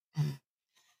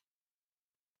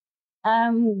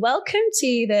Welcome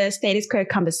to the Status Quo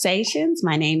Conversations.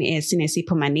 My name is Sinesipho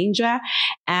Manindra,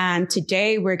 and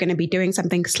today we're going to be doing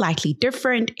something slightly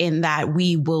different in that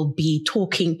we will be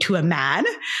talking to a man,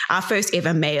 our first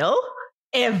ever male,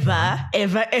 ever.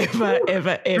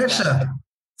 Pressure.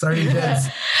 Sorry, gents.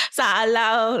 So I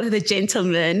allow the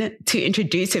gentleman to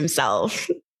introduce himself.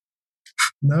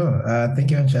 No, thank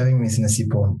you for having me,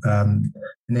 Sinesipho.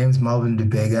 The name is Melvyn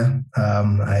Lubega.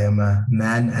 I am a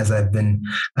man, as I've been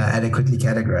adequately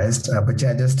categorized. But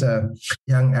yeah, just a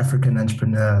young African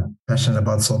entrepreneur passionate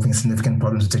about solving significant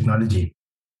problems with technology.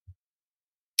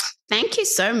 Thank you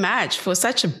so much for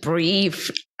such a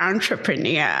brief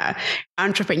entrepreneur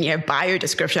bio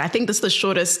description. I think this is the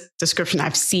shortest description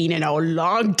I've seen in a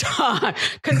long time,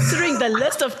 considering the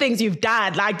list of things you've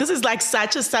done. Like, this is like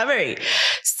such a summary.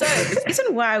 So the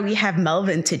reason why we have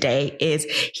Melvyn today is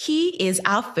he is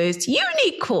our first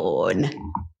unicorn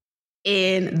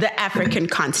in the African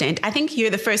continent. I think you're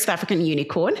the first African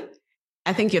unicorn.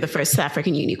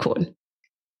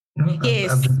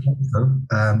 Yes.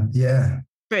 Yeah.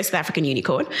 First African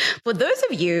unicorn. For those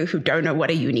of you who don't know what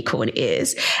a unicorn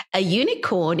is a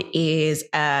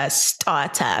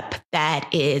startup that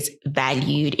is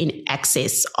valued in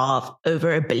excess of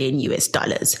over $1 billion.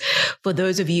 For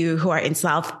those of you who are in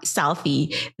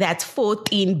Southie, that's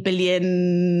 14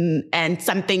 billion and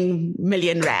something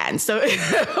million rand. So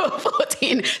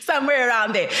 14, somewhere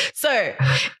around there. So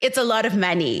it's a lot of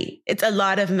money.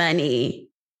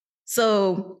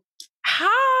 So how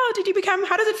does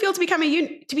it feel to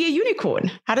be a unicorn?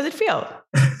 How does it feel?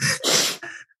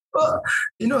 Well,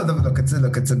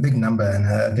 it's a big number. And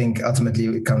I think ultimately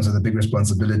it comes with a big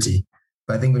responsibility.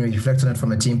 But I think when we reflect on it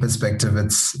from a team perspective,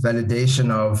 it's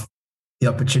validation of the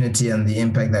opportunity and the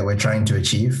impact that we're trying to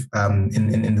achieve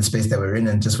in the space that we're in.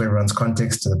 And just for everyone's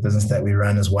context, the business that we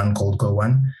run is One called Go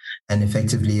One. And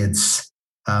effectively it's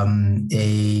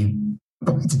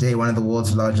probably today one of the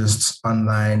world's largest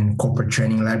online corporate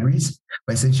training libraries.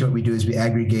 But essentially what we do is we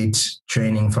aggregate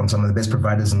training from some of the best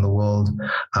providers in the world,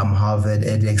 Harvard,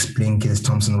 edX, Blinkist,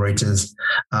 Thomson Reuters,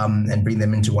 and bring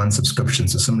them into one subscription.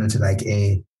 So similar to like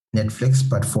a Netflix,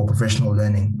 but for professional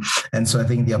learning. And so I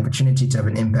think the opportunity to have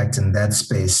an impact in that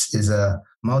space is a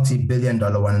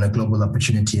multi-billion-dollar one and a global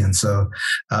opportunity. And so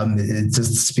it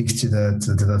just speaks to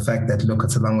the fact that, look,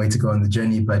 it's a long way to go on the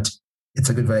journey, but it's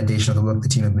a good validation of the work the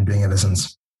team have been doing ever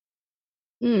since.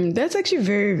 That's actually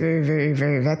very, very, very,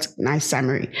 very, that's nice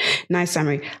summary.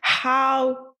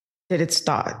 How did it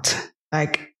start?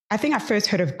 Like, I think I first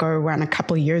heard of Go One a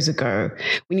couple of years ago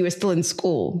when you were still in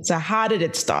school. So how did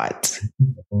it start?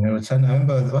 I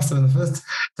remember the first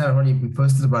time we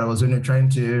posted about it was when we were trying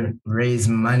to raise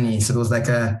money. So there was like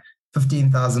a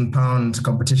 £15,000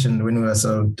 competition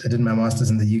so I did my master's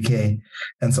in the UK.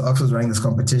 And so Oxford was running this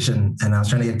competition and I was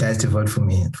trying to get guys to vote for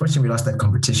me. Unfortunately, we lost that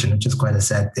competition, which is quite a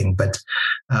sad thing. But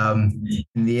in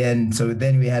the end, so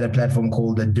then we had a platform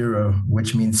called Aduro,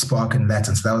 which means spark in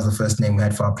Latin. So that was the first name we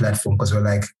had for our platform because we were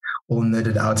like all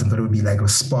nerded out and thought it would be like a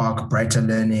spark, brighter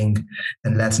learning.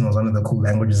 And Latin was one of the cool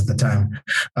languages at the time.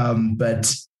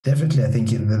 But definitely, I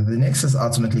think the nexus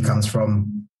ultimately comes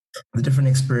from the different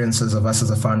experiences of us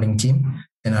as a founding team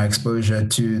and our exposure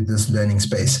to this learning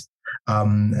space.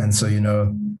 And so,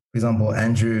 for example,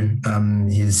 Andrew,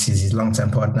 his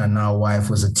longtime partner, now wife,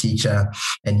 was a teacher,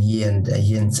 and he and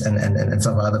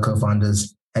some of our other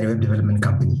co-founders had a web development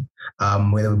company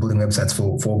where they were building websites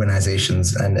for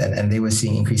organizations, and they were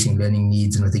seeing increasing learning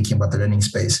needs and were thinking about the learning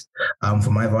space.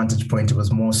 From my vantage point, it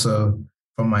was more so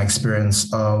from my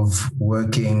experience of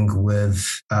working with,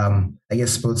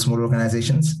 both small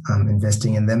organizations,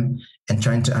 investing in them and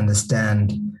trying to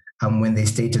understand when they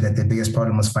stated that their biggest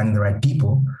problem was finding the right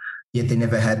people, yet they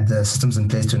never had the systems in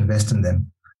place to invest in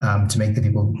them to make the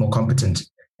people more competent.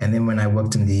 And then when I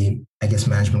worked in the,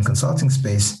 management consulting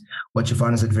space, what you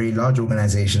found is that very large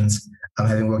organizations,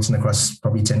 having worked in across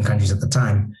probably 10 countries at the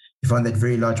time, you found that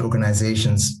very large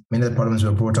organizations, many of the problems we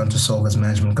were brought on to solve as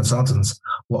management consultants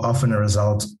were often a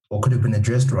result, or could have been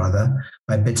addressed rather,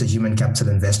 by better human capital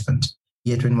investment.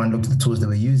 Yet when one looked at the tools they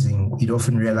were using, you'd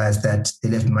often realize that they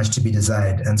left much to be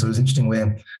desired. And so it was interesting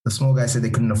where the small guys said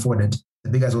they couldn't afford it. The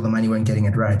big guys with all the money weren't getting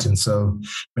it right. And so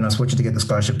when I was fortunate to get the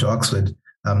scholarship to Oxford,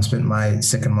 spent my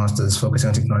second master's focusing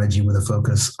on technology with a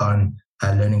focus on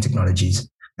learning technologies.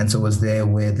 And so it was there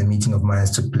where the meeting of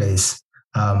minds took place.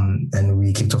 And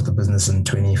we kicked off the business in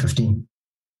 2015.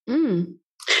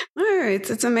 Oh,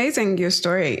 it's amazing, your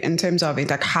story in terms of it,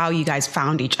 like how you guys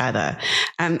found each other.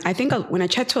 I think when I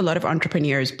chat to a lot of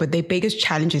entrepreneurs, but their biggest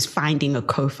challenge is finding a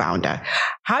co-founder.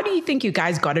 How do you think you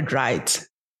guys got it right?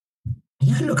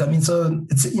 Yeah, look, so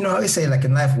it's, I always say like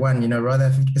in life, rather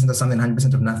 50% of something,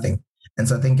 100% of nothing. And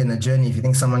so I think in a journey, if you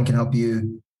think someone can help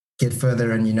you get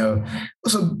further, and,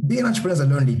 also being an entrepreneur is a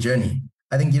lonely journey.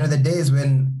 I think, the days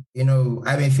when,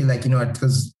 I may feel like,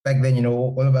 because back then,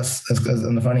 all of us as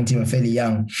on the founding team are fairly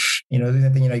young, doing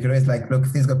that thing, you could always like, look,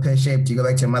 things got pear-shaped, you go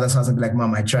back to your mother's house and be like,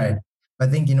 Mom, I tried. But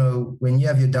I think, when you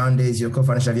have your down days, your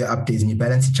co-founders have your up days, and you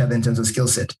balance each other in terms of skill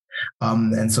set.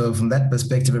 And so from that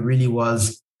perspective, it really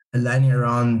was aligning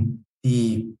around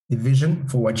the vision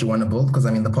for what you want to build. Because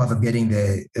I mean, the path of getting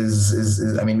there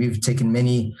is I mean, we've taken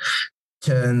many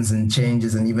turns and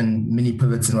changes and even mini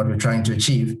pivots in what we're trying to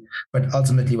achieve. But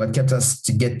ultimately, what kept us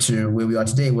to get to where we are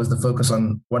today was the focus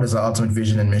on what is our ultimate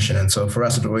vision and mission. And so for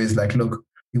us, it always like, look,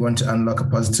 we want to unlock a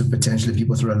positive potential of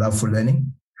people through a love for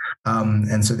learning.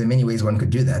 And so there are many ways one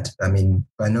could do that. I mean,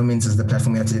 by no means is the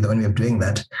platform actually the only way of doing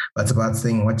that, but it's about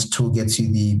saying what tool gets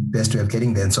you the best way of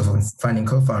getting there. And so for finding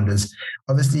co-founders,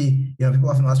 obviously, people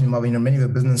often ask me, Melvyn, many of your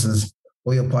businesses,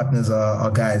 all your partners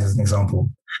are guys, as an example.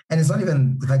 And it's not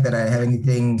even the fact that I have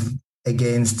anything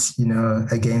against women.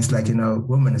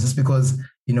 It's just because,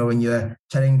 when you're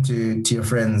chatting to your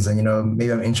friends and,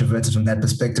 maybe I'm introverted from that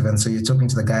perspective. And so you're talking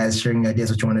to the guys, sharing ideas,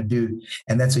 what you want to do.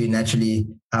 And that's what you naturally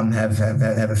have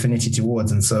affinity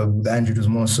towards. And so with Andrew, it was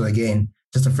more so, again,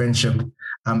 just a friendship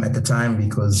at the time,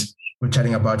 because we're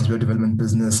chatting about his web development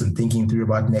business and thinking through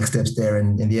about next steps there.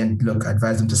 And in the end, look, I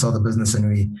advised him to sell the business, and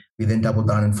we then doubled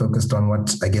down and focused on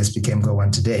what I guess became Go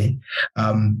One today.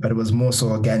 But it was more so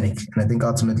organic. And I think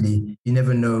ultimately you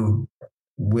never know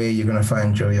where you're going to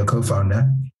find your co-founder.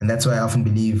 And that's why I often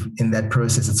believe in that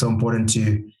process. It's so important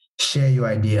to share your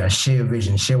idea, share your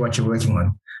vision, share what you're working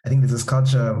on. I think there's this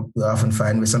culture we often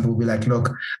find where some people will be like, look,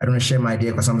 I don't want to share my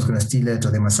idea because someone's going to steal it,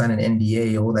 or they must sign an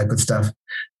NDA, or all that good stuff.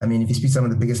 I mean, if you speak to some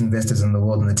of the biggest investors in the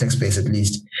world, in the tech space at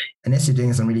least, unless you're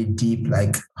doing some really deep,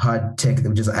 like hard tech,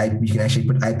 which is you can actually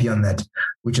put IP on that,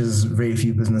 which is very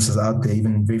few businesses out there,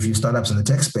 even very few startups in the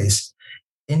tech space,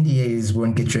 NDAs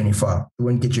won't get you any far. It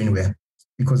won't get you anywhere.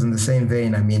 Because in the same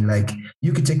vein, I mean, like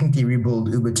you could technically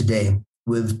rebuild Uber today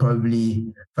with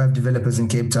probably 5 developers in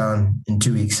Cape Town in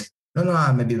 2 weeks.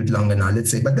 No, maybe a bit longer now, let's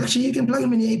say. But actually, you can plug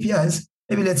in many APIs,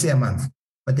 maybe let's say a month.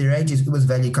 But the reality is Uber's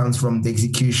value comes from the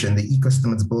execution, the ecosystem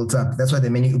that's built up. That's why there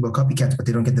are many Uber copycats, but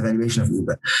they don't get the valuation of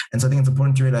Uber. And so I think it's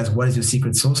important to realize what is your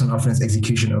secret sauce, and often it's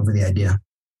execution over the idea.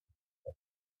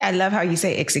 I love how you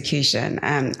say execution.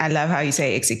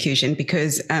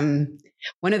 Because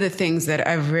one of the things that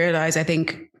I've realized, I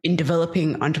think, in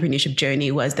developing entrepreneurship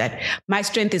journey was that my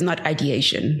strength is not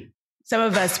ideation. Some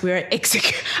of us, we're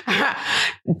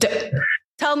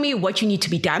tell me what you need to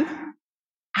be done,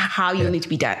 how you need to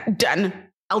be done.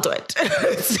 I'll do it.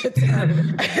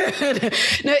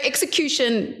 No,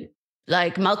 execution,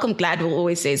 like Malcolm Gladwell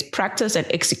always says, practice and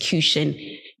execution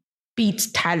beats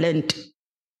talent,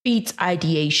 beats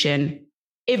ideation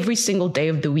every single day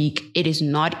of the week. It is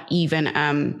not even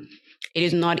a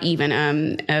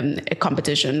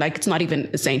competition. Like, it's not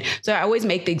even the same. So I always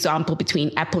make the example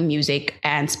between Apple Music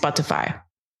and Spotify.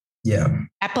 Yeah.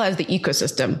 Apple has the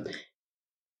ecosystem,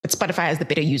 but Spotify has the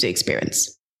better user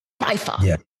experience by far.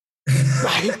 Yeah.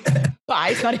 By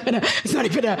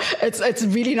it's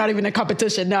really not even a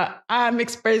competition. No, I'm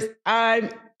impressed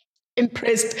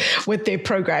with their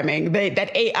programming.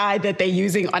 That AI that they're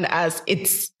using on us,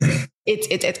 it's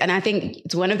and I think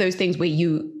it's one of those things where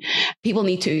people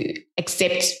need to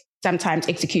accept sometimes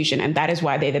execution, and that is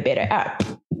why they're the better app.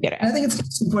 I think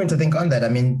it's a point, I think, on that. I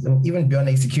mean, even beyond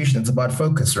execution, it's about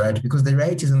focus, right? Because the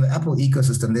reality is in the Apple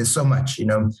ecosystem, there's so much,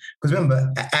 because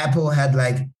remember, Apple had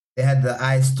they had the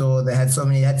iStore, they had so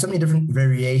many different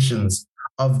variations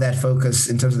of that focus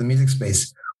in terms of the music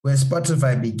space, where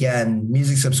Spotify began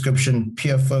music subscription,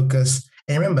 pure focus.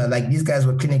 And remember, these guys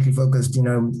were clinically focused,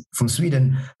 from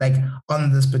Sweden,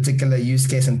 on this particular use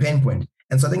case and pain point.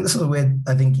 And so I think this is where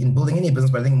I think in building any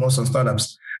business, but I think most on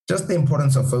startups, just the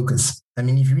importance of focus. I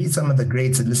mean, if you read some of the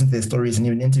greats and listen to their stories and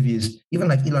even interviews, even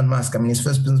like Elon Musk, I mean, his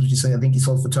first business, which I think he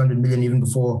sold for 200 million even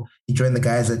before he joined the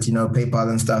guys at, PayPal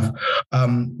and stuff,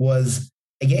 was,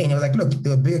 again, he was like, look,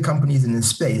 there were bigger companies in this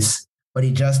space, but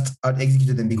he just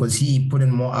out-executed them because he put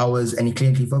in more hours and he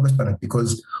clinically focused on it.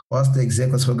 Because whilst the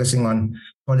exec was focusing on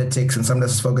politics and some of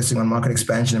us is focusing on market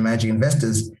expansion and managing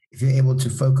investors, if you're able to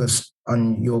focus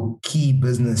on your key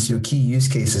business, your key use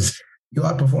cases, you'll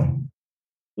outperform.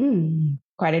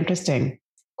 Quite interesting.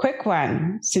 Quick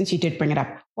one, since you did bring it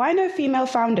up. Why no female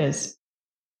founders?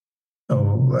 Oh,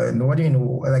 what do you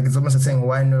mean? It's almost like saying,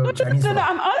 why no Chinese? No,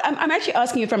 I'm actually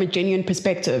asking you from a genuine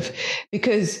perspective,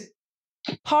 because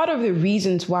part of the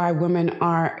reasons why women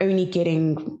are only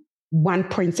getting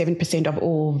 1.7% of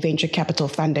all venture capital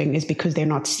funding is because they're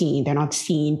not seen. They're not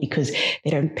seen because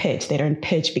they don't pitch. They don't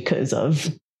pitch because of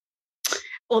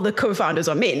all the co-founders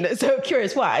are men. So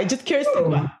curious why? Just curious.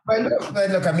 But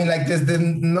look, I mean, like, I don't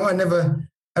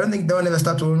think no one ever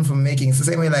stopped a woman from making. It's the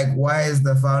same way, like, why is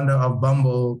the founder of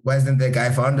Bumble, why isn't there a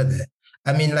guy founder there?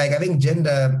 I mean, like, I think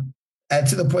gender,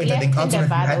 to the point, I think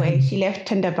ultimately... She left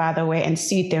Tinder, by the way, and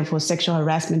sued them for sexual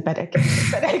harassment, but okay.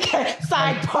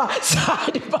 Sidebar.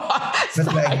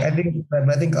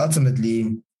 I think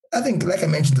ultimately, like I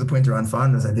mentioned to the point around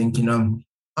founders, I think,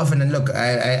 often, and look,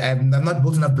 I'm not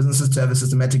built enough businesses to have a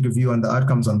systematic review on the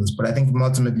outcomes on this, but I think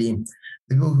ultimately,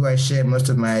 the people who I share most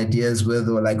of my ideas with,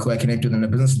 or like who I connect with on a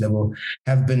business level,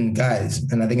 have been guys.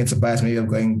 And I think it's a bias maybe of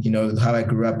going, how I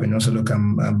grew up, and also look,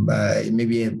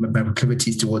 maybe my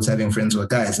proclivities towards having friends who are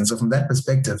guys. And so from that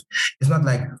perspective, it's not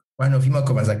like, why no female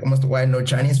co-founders? Like almost why no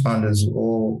Chinese founders,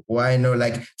 or why no,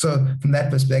 like, so from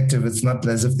that perspective, it's not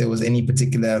as if there was any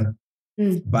particular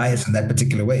bias in that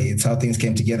particular way. It's how things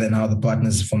came together and how the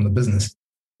partners form the business.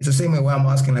 It's the same way why I'm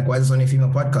asking, like, why is this only a female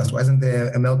podcast? Why isn't there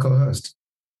a male co-host?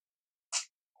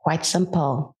 Quite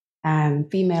simple.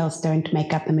 Females don't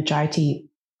make up the majority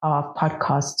of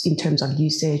podcasts in terms of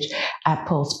usage,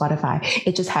 Apple, Spotify.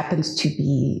 It just happens to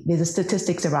be, there's a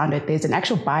statistics around it. There's an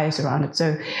actual bias around it.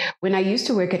 So when I used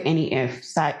to work at NEF,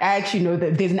 so I actually know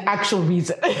that there's an actual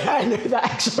reason. I know the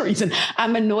actual reason.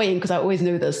 I'm annoying because I always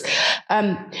know this.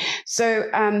 When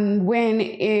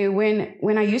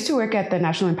I used to work at the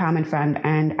National Empowerment Fund,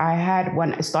 and I had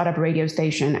a startup radio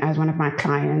station as one of my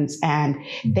clients, and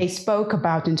they spoke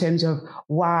about in terms of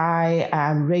why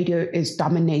radio is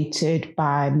dominated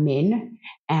by men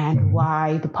and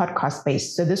why the podcast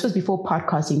space. So this was before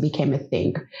podcasting became a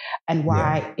thing, and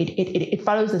why it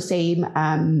follows the same.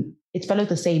 It follows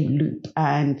the same loop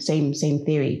and same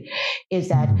theory. Is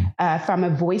that from a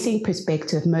voicing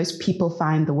perspective, most people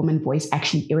find the woman voice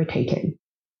actually irritating.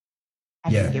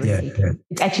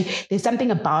 It's actually, there's something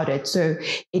about it. So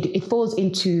it falls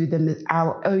into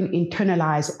our own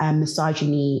internalized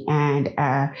misogyny and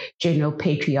general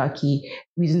patriarchy,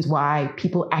 reasons why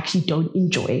people actually don't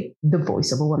enjoy the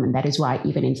voice of a woman. That is why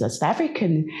even in the South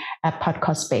African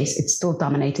podcast space, it's still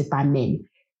dominated by men.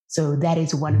 So that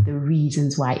is one of the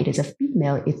reasons why it is a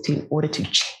female, is in order to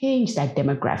change that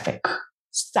demographic.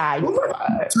 It's an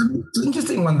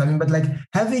interesting one. I mean, but like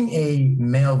having a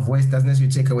male voice doesn't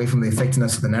necessarily take away from the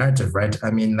effectiveness of the narrative, right?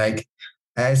 I mean, like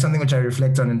it's something which I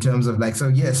reflect on in terms of like, so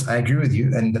yes, I agree with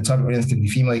you. And the target audience can be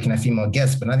female, you can have female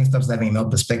guests, but nothing stops having a male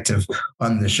perspective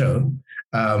on the show.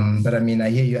 But I mean, I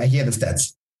hear you, I hear the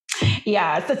stats.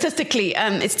 Yeah, statistically,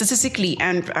 and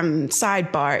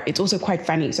sidebar, it's also quite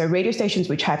funny. So radio stations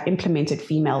which have implemented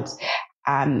females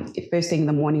first thing in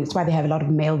the morning, that's why they have a lot of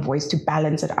male voice to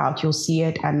balance it out. You'll see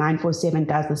it, and 947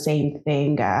 does the same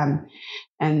thing. And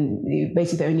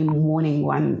basically the only morning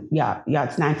one,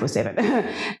 it's 947.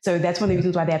 So that's one of the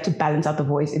reasons why they have to balance out the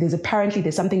voice. It is apparently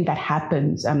there's something that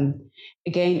happens. Again,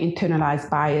 internalized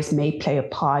bias may play a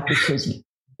part because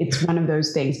it's one of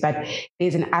those things, but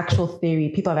there's an actual theory.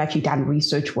 People have actually done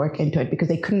research work into it because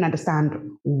they couldn't understand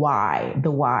why.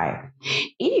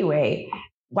 Anyway,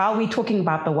 while we're talking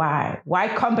about the Y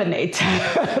Combinator,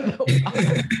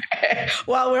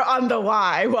 while we're on the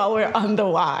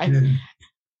Y. Yeah.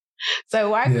 So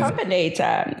Y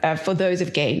Combinator, for those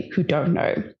again who don't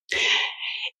know,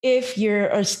 if you're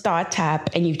a startup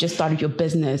and you've just started your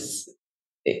business,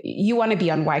 you want to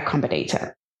be on Y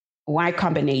Combinator. Y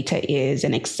Combinator is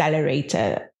an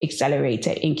accelerator,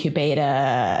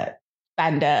 incubator,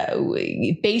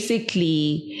 funder.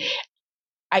 Basically,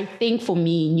 I think for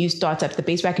me, new startups, the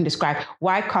best way I can describe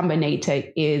Y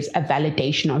Combinator is a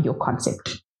validation of your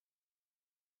concept.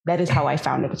 That is how I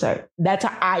found it. So that's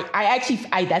how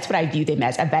that's what I view them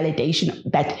as, a validation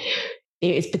that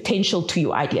there is potential to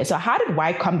your idea. So how did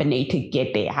Y Combinator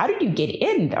get there? How did you get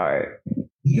in though?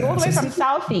 You're all the way from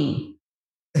Southie.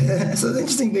 So the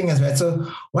interesting thing is, right, so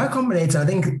Y Combinator, I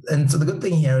think, and so the good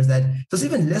thing here is that it's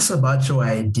even less about your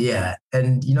idea.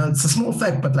 And, it's a small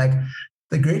fact, but like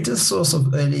the greatest source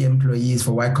of early employees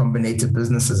for Y Combinator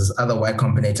businesses is other Y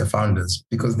Combinator founders,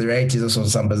 because the reality is also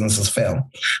some businesses fail.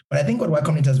 But I think what Y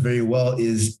Combinator does very well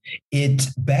is it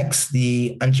backs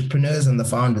the entrepreneurs and the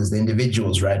founders, the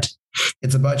individuals, right?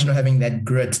 It's about, having that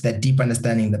grit, that deep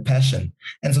understanding, the passion.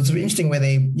 And so it's very interesting where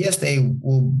they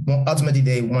will ultimately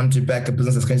they want to back a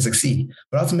business that's going to succeed,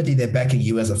 but ultimately they're backing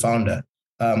you as a founder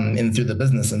through the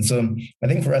business. And so I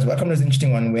think for us, Y Combinator is an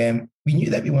interesting one where we knew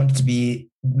that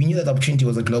we knew that the opportunity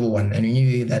was a global one. And we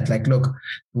knew that, like, look,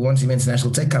 we want to be an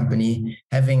international tech company,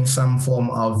 having some form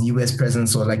of US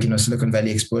presence or Silicon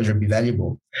Valley exposure would be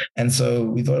valuable. And so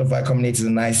we thought of Y Combinator as a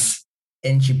nice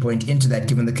entry point into that,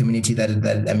 given the community that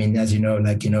I mean, as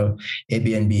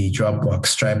Airbnb, Dropbox,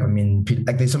 Stripe. I mean,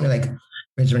 like there's so many, like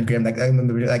Benjamin Graham, like I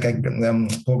remember, like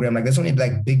Paul Graham, like there's only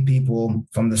like big people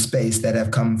from the space that have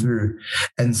come through,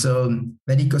 and so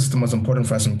that ecosystem was important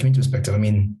for us from a community perspective. I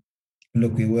mean,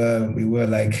 look, we were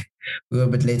a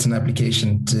bit late in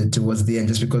application towards the end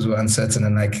just because we were uncertain,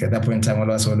 and like at that point in time, all of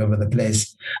us were all over the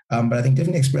place. But I think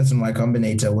definitely experience in Y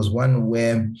Combinator was one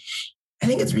where I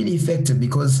think it's really effective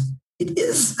because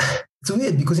it's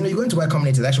weird because, you go into Y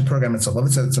Combinator, the actual program itself,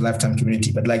 obviously it's a lifetime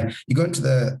community, but like you go into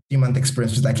the 3-month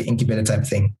experience, which is like an incubator type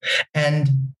thing. And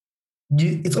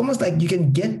it's almost like you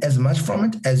can get as much from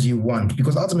it as you want,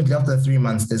 because ultimately after the 3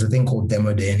 months, there's a thing called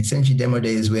demo day. And essentially demo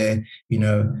day is where,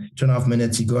 2.5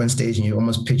 minutes, you go on stage and you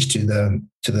almost pitch to some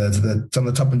of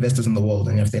the top investors in the world.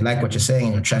 And if they like what you're saying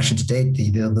and your traction to date,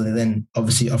 they'll then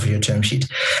obviously offer you a term sheet.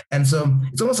 And so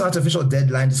it's almost an artificial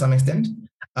deadline to some extent,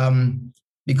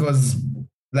 because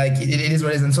like it is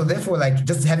what it is. And so therefore, like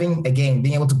just having, again,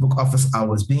 being able to book office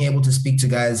hours, being able to speak to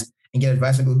guys and get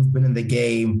advice from people who've been in the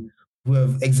game, who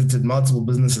have exited multiple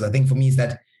businesses, I think for me is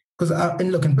that, because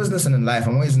in business and in life,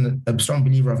 I'm always a strong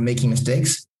believer of making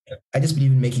mistakes. I just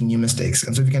believe in making new mistakes.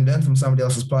 And so if you can learn from somebody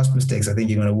else's past mistakes, I think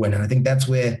you're going to win. And I think that's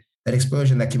where that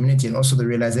exposure and that community, and also the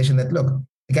realization that, look,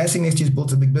 the guy sitting next to you has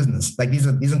built a big business. Like these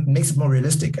makes it more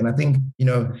realistic. And I think,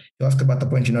 you ask about the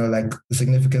point, like the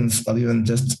significance of even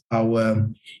just our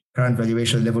current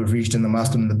valuation level we've reached in the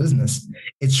milestone in the business.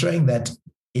 It's showing that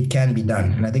it can be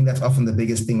done. And I think that's often the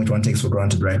biggest thing which one takes for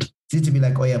granted, right? It's easy to be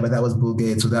like, oh yeah, but that was Bill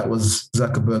Gates, or that was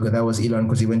Zuckerberg, or that was Elon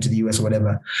because he went to the US or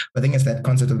whatever. But I think it's that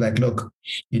concept of like, look,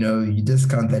 you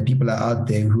discount that people are out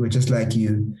there who are just like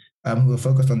you, who are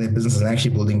focused on their businesses and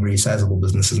actually building very sizable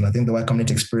businesses. And I think the Y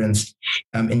Combinator experience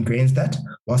ingrains that,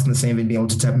 whilst in the same way being able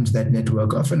to tap into that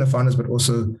network of fellow founders, but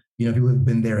also, people who've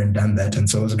been there and done that. And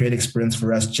so it was a great experience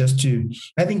for us just to,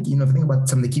 I think, if you think about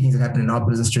some of the key things that happened in our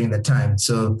business during that time.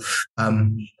 So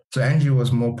Andrew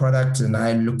was more product and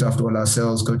I looked after all our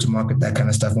sales, go to market, that kind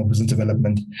of stuff, more business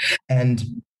development. And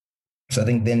so I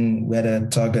think then we had a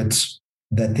target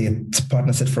that the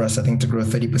partner set for us, I think, to grow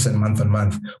 30% month on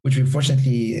month, which we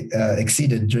fortunately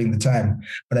exceeded during the time.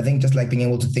 But I think just like being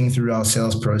able to think through our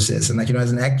sales process, and like,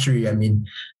 as an actuary, I mean,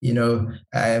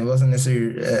 I wasn't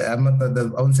necessarily, I'm not I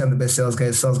wouldn't say I'm the best sales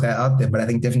guy out there, but I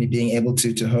think definitely being able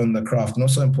to hone the craft, and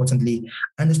also importantly,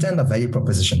 understand our value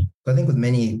proposition. So I think with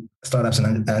many startups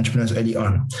and entrepreneurs early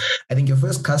on, I think your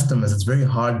first customers, it's very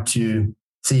hard to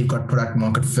say you've got product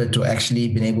market fit or actually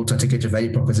been able to articulate your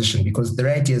value proposition, because the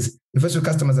reality is your first few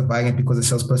customers are buying it because the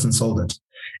salesperson sold it.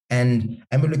 And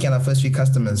I remember looking at our first few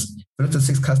customers, we looked at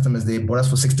 6 customers, they bought us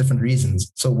for 6 different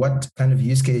reasons. So what kind of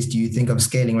use case do you think of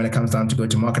scaling when it comes down to go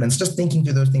to market? And it's just thinking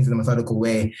through those things in a methodical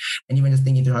way, and even just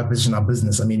thinking through how to position our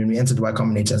business. I mean, when we entered Y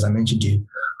Combinator, as I mentioned to you,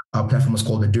 our platform was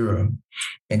called Aduro.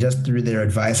 And just through their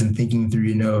advice and thinking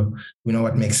through,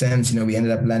 what makes sense, we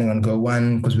ended up landing on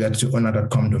Go1 because we had to own our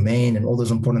 .com domain and all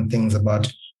those important things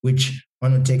about which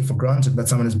one would take for granted, but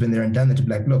someone who's been there and done it to be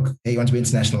like, look, hey, you want to be an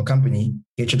international company,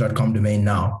 get your .com domain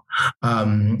now.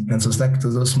 And so it's like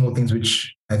those small things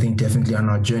which I think definitely on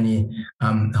our journey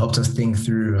helped us think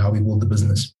through how we build the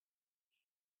business.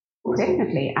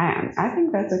 Definitely. I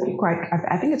think that's actually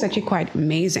I think it's actually quite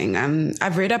amazing.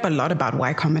 I've read up a lot about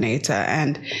Y Combinator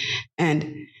and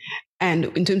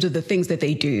in terms of the things that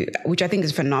they do, which I think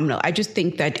is phenomenal. I just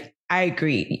think that I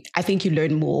agree. I think you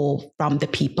learn more from the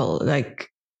people. Like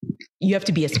you have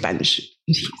to be a sponge.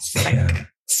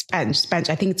 Sponge.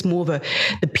 I think it's more of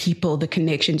the people, the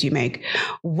connections you make.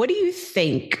 What do you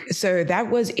think? So that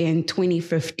was in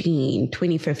 2015.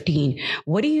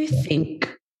 What do you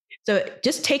think? So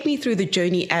just take me through the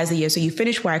journey as a year. So you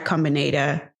finish Y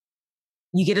Combinator,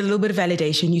 you get a little bit of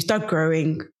validation, you start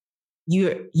growing,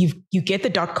 you get the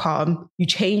 .com, you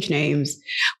change names.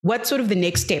 What's sort of the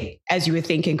next step as you were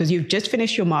thinking? Because you've just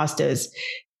finished your master's.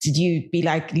 Did you be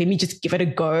like, let me just give it a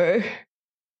go?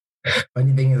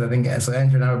 Funny thing is, I think, so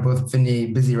Andrew and I were both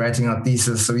busy writing our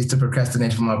thesis. So we used to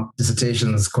procrastinate from our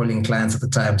dissertations, calling clients at the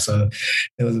time. So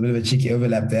there was a bit of a cheeky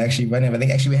overlap there. Actually,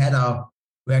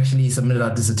 we actually submitted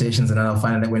our dissertations, and I'll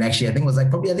find that when actually, I think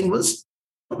it was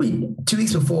probably 2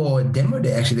 weeks before demo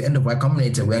day, actually the end of Y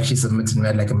Combinator, we actually submitted and we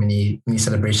had like a mini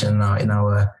celebration in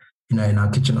our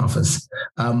kitchen office.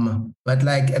 But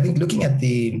like, I think looking at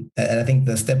I think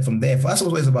the step from there for us was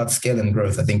always about scale and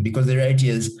growth, I think, because the reality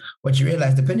is what you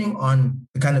realize, depending on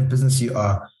the kind of business you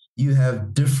are, you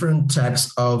have different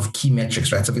types of key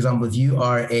metrics, right? So for example, if you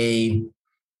are a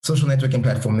social networking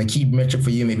platform, the key metric for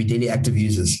you may be daily active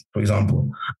users, for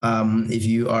example. If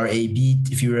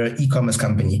you're an e-commerce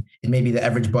company, it may be the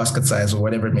average basket size or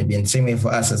whatever it may be. And same way for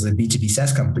us as a B2B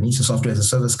SaaS company, so software as a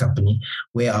service company,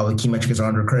 where our key metric is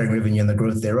around recurring revenue and the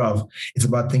growth thereof. It's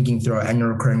about thinking through our annual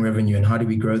recurring revenue and how do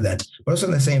we grow that. But also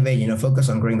in the same vein, focus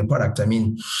on growing the product. I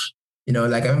mean,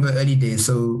 like I remember early days.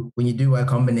 So when you do Y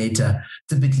Combinator,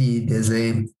 typically there's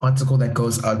an article that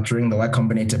goes out during the Y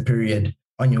Combinator period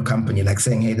on your company, like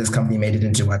saying, hey, this company made it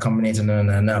into Y Combinator, no.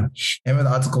 I remember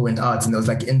the article went out and there was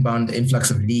like inbound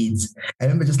influx of leads. I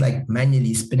remember just like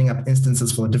manually spinning up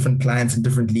instances for different clients and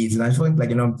different leads. And I feel like,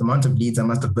 the amount of leads I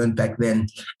must have burnt back then,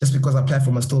 just because our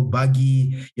platform was still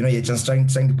buggy, you're just trying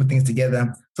to put things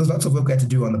together. So there's lots of work we had to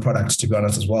do on the product, to be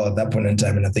honest, as well at that point in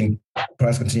time. And I think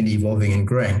products continue evolving and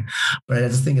growing. But I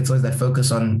just think it's always that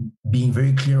focus on being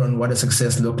very clear on what does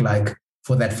success look like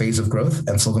for that phase of growth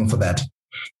and solving for that.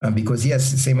 Because yes,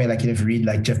 the same way, like if you read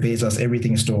like Jeff Bezos'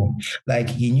 everything store, like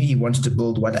he knew he wanted to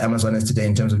build what Amazon is today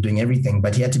in terms of doing everything,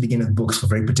 but he had to begin with books for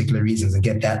very particular reasons and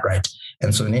get that right.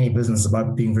 And so in any business, it's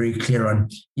about being very clear on,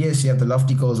 yes, you have the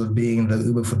lofty goals of being the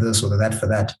Uber for this or the that for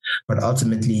that, but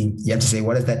ultimately you have to say,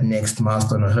 what is that next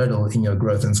milestone or hurdle in your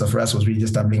growth? And so for us, was really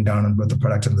just doubling down on both the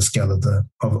product and the scale of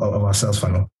our sales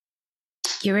funnel.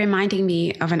 You're reminding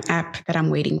me of an app that I'm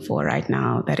waiting for right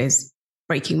now that is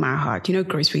breaking my heart.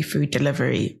 Grocery food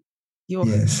delivery.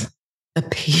 Yes. The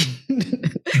pain.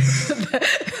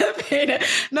 the pain.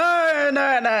 No.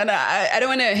 I don't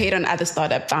want to hate on other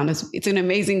startup founders. It's an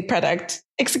amazing product.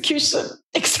 Execution.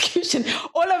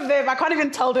 All of them. I can't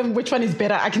even tell them which one is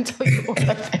better. I can tell you all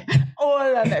of them.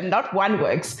 All of them. Not one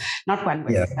works.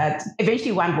 Yeah. But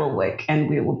eventually one will work and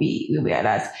we'll be at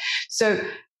us. So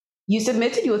you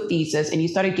submitted your thesis and you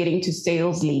started getting to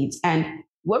sales leads. And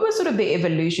what was sort of the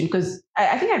evolution? Because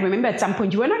I think I remember at some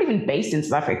point you were not even based in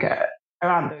South Africa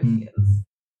around those years.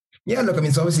 Yeah, look, I mean,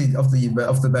 it's obviously off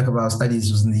the back of our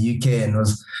studies was in the UK and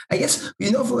was, I guess,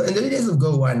 in the early days of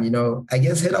Go One, I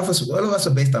guess head office, all of us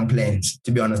were based on planes,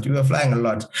 to be honest. We were flying a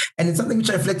lot. And it's something which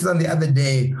I reflected on the other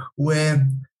day where,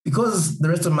 because the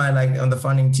rest of my, on the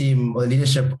founding team or the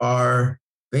leadership are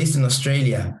based in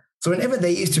Australia. So whenever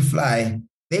they used to fly,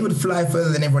 they would fly further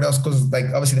than everyone else because,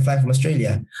 obviously they fly from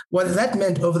Australia. What that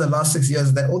meant over the last 6 years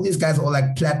is that all these guys are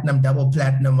all platinum, double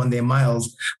platinum on their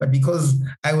miles. But because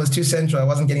I was too central, I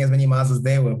wasn't getting as many miles as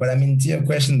they were. But I mean, to your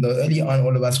question, though, early on,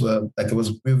 all of us were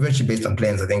we were virtually based on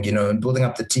planes, I think, and building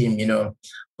up the team,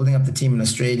 building up the team in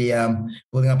Australia,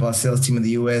 building up our sales team in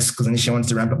the US, because initially I wanted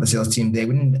to ramp up the sales team there.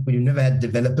 We've never had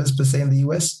developers per se in the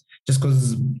US. Just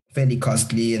because it's fairly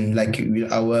costly and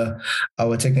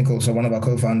our technical, so one of our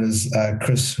co-founders,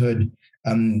 Chris Hood,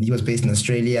 he was based in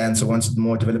Australia and so wanted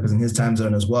more developers in his time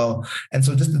zone as well. And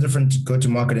so just the different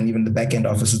go-to-market and even the back-end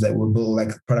offices that were built,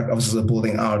 product offices are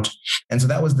building out. And so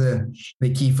that was the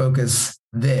key focus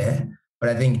there. But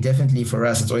I think definitely for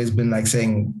us, it's always been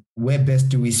saying, where best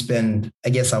do we spend, I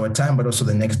guess, our time, but also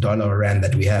the next dollar or rand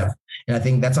that we have. And I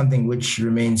think that's something which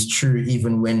remains true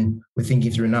even when we're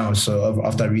thinking through now. So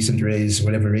after our recent raise,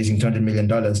 raising $200 million,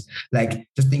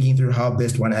 just thinking through how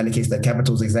best one allocates that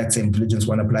capital is the exact same diligence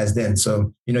one applies then.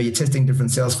 So, you're testing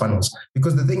different sales funnels.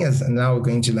 Because the thing is, and now we're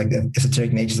going to the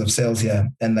esoteric natures of sales here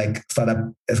and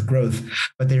startup as growth.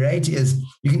 But the reality is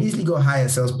you can easily go hire a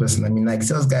salesperson. I mean,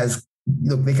 sales guys,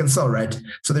 look, they can sell, right?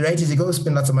 So the reality is you go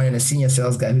spend lots of money on a senior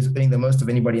sales guy who's earning the most of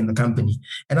anybody in the company.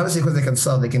 And obviously because they can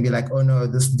sell, they can be like, oh no,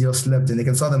 this deal slipped, and they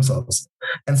can sell themselves.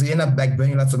 And so you end up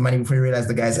burning lots of money before you realize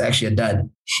the guy's actually a dud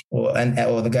or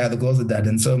the guy or the girl's a dud.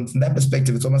 And so from that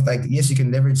perspective, it's almost yes, you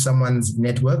can leverage someone's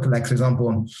network. For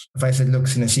example, if I said, look,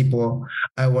 Sinasipo,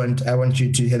 I want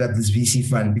you to head up this VC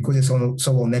fund because you're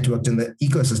so well networked in the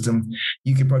ecosystem,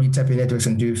 you could probably tap your networks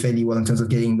and do fairly well in terms of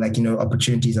getting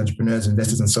opportunities, entrepreneurs,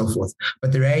 investors, and so forth.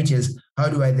 But the reality is, how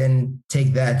do I then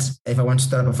take that if I want to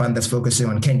start up a fund that's focusing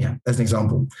on Kenya, as an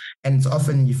example? And it's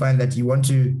often you find that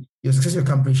your success of your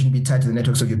company shouldn't be tied to the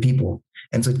networks of your people.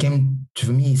 And so it came to,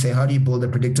 for me, say, how do you build a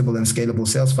predictable and scalable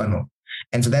sales funnel?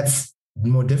 And so that's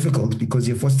more difficult because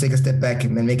you're forced to take a step back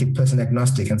and then make it person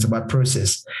agnostic. And it's about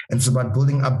process. And it's about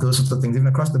building up those sorts of things, even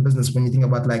across the business, when you think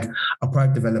about a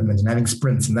product development and having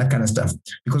sprints and that kind of stuff.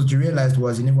 Because what you realized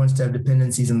was you never want to have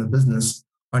dependencies in the business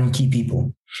on key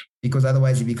people, because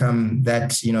otherwise you become that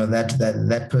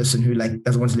person who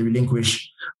doesn't want to relinquish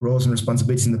roles and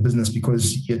responsibilities in the business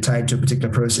because you're tied to a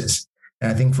particular process. And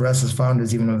I think for us as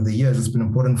founders, even over the years, it's been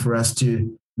important for us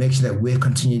to make sure that we're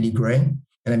continually growing.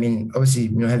 And I mean, obviously,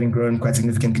 having grown quite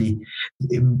significantly,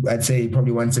 I'd say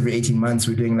probably once every 18 months,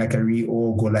 we're doing a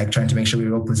reorg or trying to make sure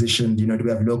we're well positioned. Do we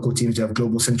have local teams? Do we have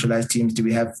global centralized teams? Do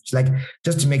we have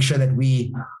just to make sure that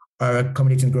we are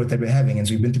accommodating the growth that we're having. And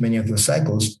so we've been through many of those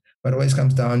cycles, but it always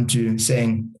comes down to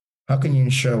saying, how can you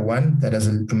ensure, one, that as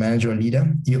a manager or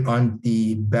leader, you aren't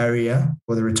the barrier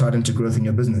or the retardant to growth in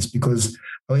your business? Because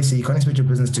obviously you can't expect your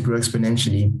business to grow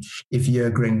exponentially if you're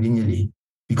growing linearly,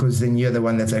 because then you're the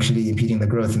one that's actually impeding the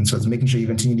growth. And so it's making sure you're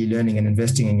continually learning and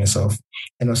investing in yourself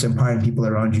and also empowering people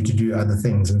around you to do other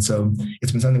things. And so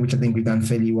it's been something which I think we've done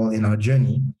fairly well in our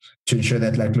journey to ensure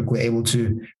that, like, look, we're able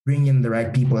to bring in the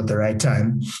right people at the right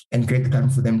time and create the time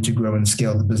for them to grow and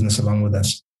scale the business along with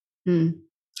us.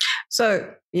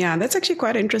 So, yeah, that's actually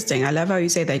quite interesting. I love how you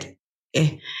say that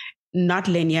not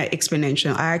linear,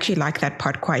 exponential. I actually like that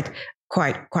part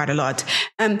quite a lot.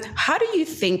 How do you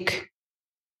think,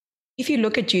 if you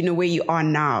look at, where you are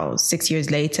now, 6 years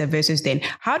later versus then,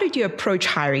 how did you approach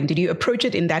hiring? Did you approach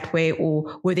it in that way,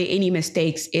 or were there any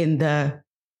mistakes in the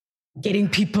getting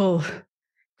people?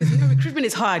 Because recruitment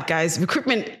is hard, guys.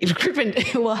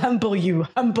 Recruitment will humble you.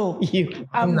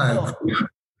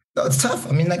 No, it's tough.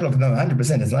 I mean, like, look, no,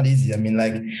 100%. It's not easy. I mean,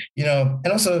 like,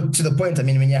 and also to the point, I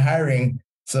mean, when you're hiring,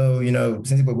 so,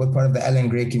 since we're part of the Alan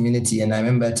Gray community, and I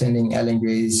remember attending Alan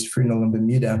Gray's funeral in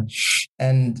Bermuda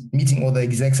and meeting all the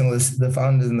execs and all the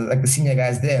founders and the senior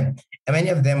guys there. And many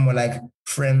of them were like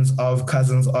friends of,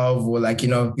 cousins of, or like,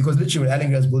 because literally when Alan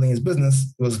Gray was building his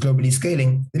business, it was globally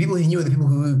scaling. The people he knew were the people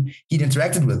who he'd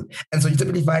interacted with. And so you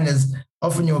typically find is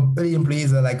often your early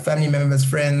employees are like family members,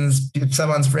 friends,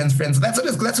 someone's friends. So that's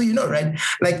what right?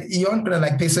 Like, you aren't going to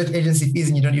like pay search agency fees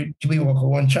and you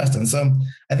won't trust. And so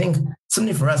I think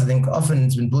certainly for us, I think often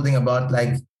it's been building about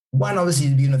like, one,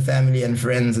 obviously being with family and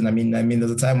friends. And I mean,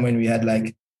 there's a time when we had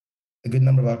like a good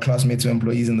number of our classmates were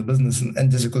employees in the business,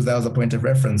 and just because that was a point of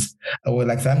reference, were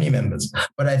like family members.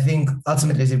 But I think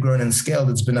ultimately, as you've grown and scaled,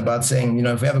 it's been about saying,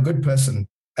 if we have a good person,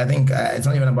 I think it's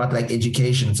not even about like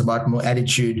education. It's about more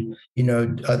attitude. Do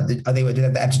they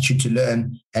have the aptitude to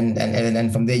learn,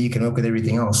 and from there you can work with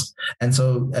everything else. And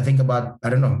so I think about, I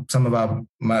don't know, some of for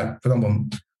example,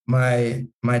 my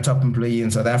top employee in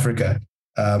South Africa.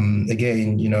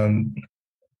 Again,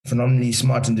 phenomenally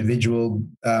smart individual,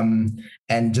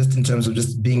 and just in terms of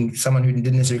just being someone who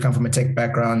didn't necessarily come from a tech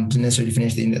background, didn't necessarily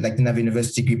finish didn't have a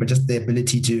university degree, but just the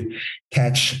ability to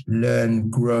catch, learn,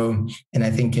 grow. And I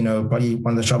think, probably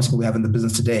one of the sharpest people we have in the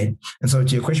business today. And so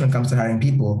to your question, when it comes to hiring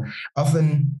people,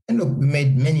 often, and look, we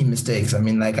made many mistakes. I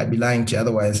mean, like, I'd be lying to you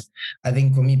otherwise. I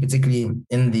think for me, particularly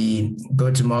in the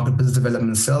go-to-market business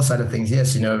development sales side of things,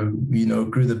 yes,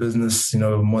 grew the business,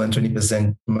 more than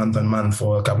 20% month on month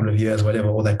for a couple of years, whatever,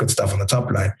 all that good stuff on the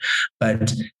top line.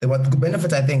 But what the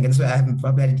benefit, I think, and so I haven't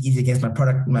probably had it easy against my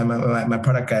product, my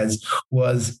product guys,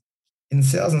 was in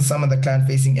sales and some of the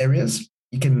client-facing areas,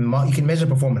 you can measure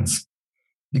performance,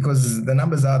 because the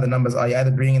numbers are. You're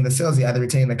either bringing in the sales, you're either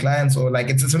retaining the clients, or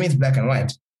like, for me, it's black and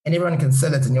white. And everyone can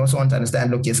sell it, and you also want to understand,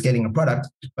 look, you're scaling a product.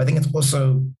 But I think it's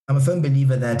also, I'm a firm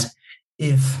believer that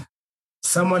if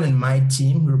someone in my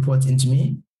team who reports into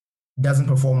me doesn't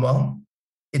perform well,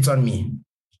 it's on me.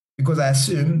 Because I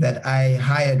assume that I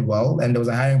hired well and there was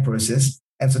a hiring process.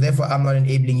 And so therefore, I'm not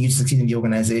enabling you to succeed in the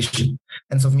organization.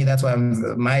 And so for me, that's why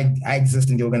I exist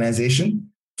in the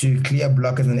organization to clear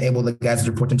blockers and enable the guys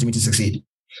to report into me to succeed.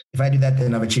 If I do that,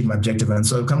 then I've achieved my objective. And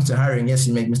so it comes to hiring, yes,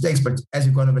 you make mistakes, but as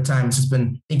we've gone over time, it's just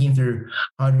been thinking through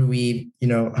how do we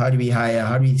hire,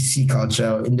 how do we see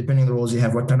culture, and depending on the roles you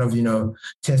have, what kind of,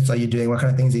 tests are you doing, what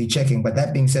kind of things are you checking? But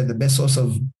that being said, the best source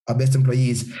of our best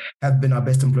employees have been our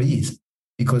best employees.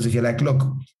 Because if you're like, look,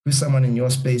 who's someone in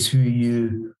your space who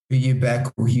you back,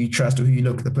 or who you trust, or who you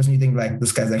look, the person you think like,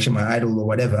 this guy's actually my idol or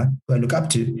whatever, who I look up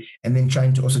to, and then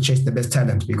trying to also chase the best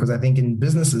talent. Because I think in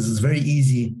businesses, it's very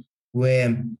easy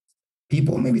where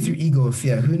people, maybe through ego or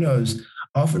fear, who knows,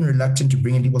 are often reluctant to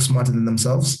bring in people smarter than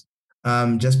themselves,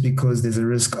 just because there's a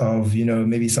risk of,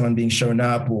 maybe someone being shown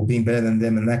up or being better than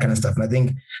them and that kind of stuff. And I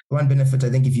think one benefit,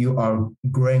 if you are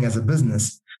growing as a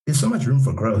business, there's so much room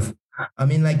for growth. I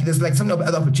mean, like, there's like some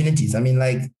other opportunities. I mean,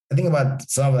 like, I think about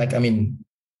some of like, I mean,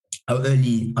 our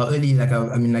early, like,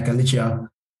 our early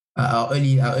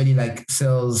like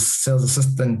sales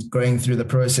assistant going through the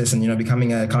process and,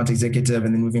 becoming an account executive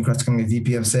and then moving across to becoming a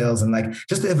VP of sales, and like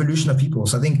just the evolution of people.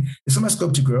 So I think there's so much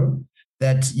scope to grow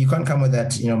that you can't come with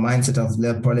that, mindset of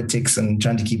love politics and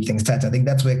trying to keep things tight. I think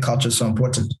that's where culture is so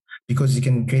important, because you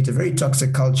can create a very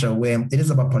toxic culture where it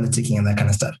is about politicking and that kind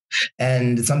of stuff.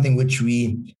 And it's something which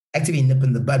we actively nip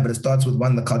in the bud, but it starts with,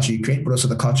 one, the culture you create, but also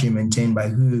the culture you maintain by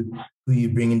who you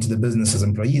bring into the business as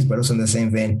employees. But also in the same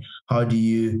vein, how do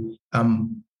you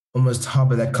almost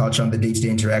harbor that culture on the day-to-day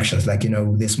interactions? Like,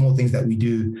 there's small things that we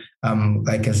do,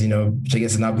 like, as which I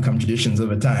guess have now become traditions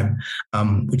over time,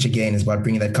 which again is about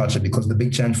bringing that culture, because the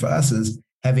big challenge for us is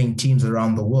having teams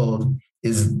around the world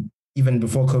is even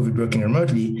before COVID working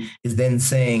remotely, is then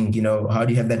saying, how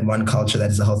do you have that one culture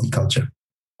that is a healthy culture?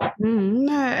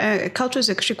 Culture is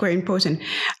actually quite important.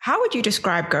 How would you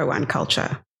describe Go One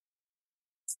culture?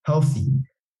 Healthy,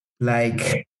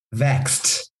 like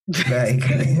vaxxed, like.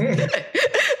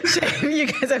 You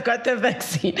guys have got the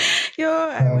vaccine.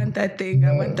 I want that thing.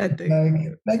 I want that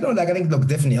thing. I think, look,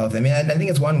 definitely healthy. I mean, I think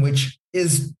it's one which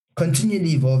is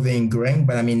continually evolving, growing,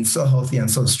 but I mean, so healthy and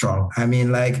so strong. I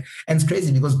mean, and it's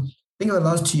crazy because think of the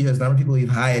last 2 years, the number of people we've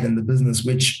hired in the business,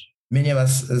 which many of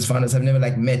us as founders have never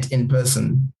met in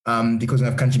person because we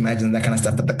have country managers and that kind of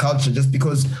stuff. But the culture, just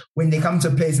because when they come to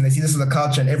a place and they see this is a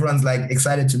culture and everyone's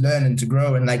excited to learn and to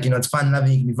grow and it's fun,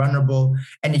 loving, you can be vulnerable.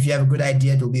 And if you have a good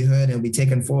idea, it will be heard and it'll be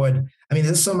taken forward. I mean,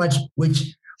 there's so much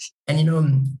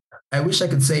I wish I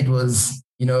could say it was,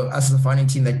 us as a founding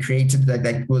team that created,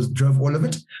 drove all of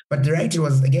it. But the reality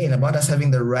was, again, about us having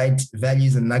the right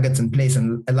values and nuggets in place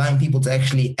and allowing people to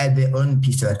actually add their own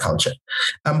piece to that culture.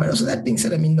 But also that being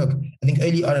said, I mean, look, I think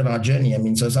early on in our journey,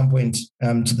 so at some point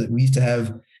we used to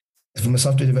have from a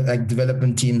software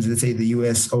development teams, let's say the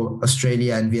US or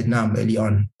Australia and Vietnam early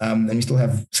on. And we still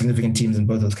have significant teams in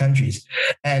both those countries.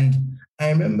 And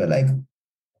I remember there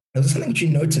was something which we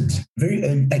noted very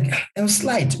early, it was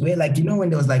slight, where when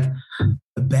there was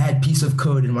a bad piece of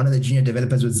code and one of the junior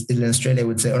developers in Australia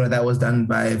would say, oh no, that was done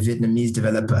by a Vietnamese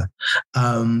developer.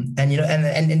 And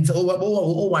it's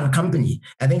all one company.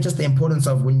 I think just the importance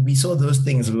of when we saw those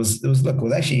things, it was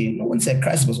actually, no one said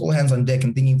crisis, it was all hands on deck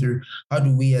and thinking through how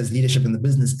do we as leadership in the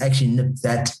business actually nip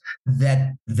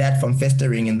that from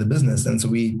festering in the business. And so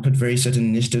we put very certain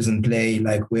initiatives in play,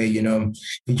 where, if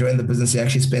you joined the business, you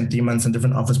actually spent 3 months in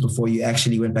different office before you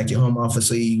actually went back to your home office.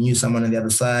 So you knew someone on the other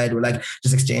side, or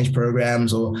just exchange programs,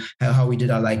 or how we did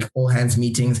our all hands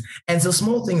meetings. And so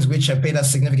small things which have paid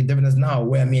us significant dividends now,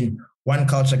 where, one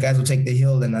culture, guys will take the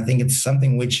hill. And I think it's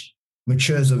something which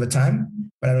matures over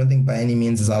time, but I don't think by any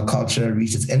means has our culture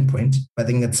reached its endpoint. I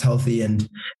think it's healthy and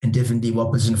definitely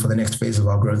well positioned for the next phase of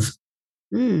our growth.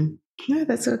 No,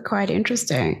 that's quite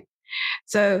interesting.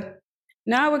 So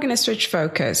now we're going to switch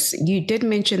focus. You did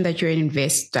mention that you're an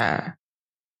investor.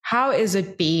 How is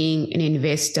it being an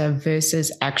investor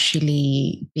versus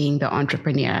actually being the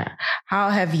entrepreneur? How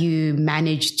have you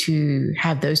managed to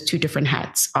have those two different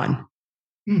hats on?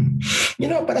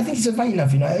 But I think it's funny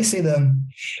enough, I always say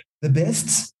the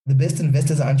best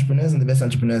investors are entrepreneurs and the best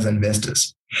entrepreneurs are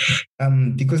investors.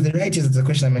 Because the reality is, it's a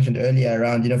question I mentioned earlier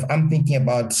around, if I'm thinking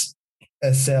about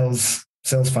a sales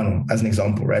funnel as an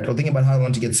example, right? Or thinking about how I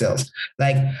want to get sales.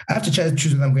 I have to try to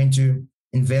choose whether I'm going to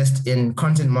invest in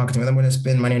content marketing, whether I'm going to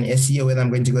spend money on SEO, whether I'm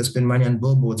going to go spend money on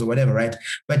billboards or whatever, right?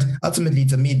 But ultimately,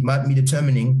 to me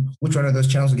determining which one of those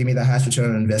channels will give me the highest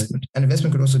return on investment. And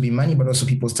investment could also be money, but also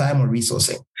people's time or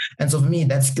resourcing. And so for me,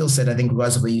 that skill set, I think,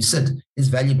 regardless of where you sit, is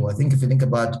valuable. I think if you think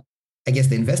about, I guess,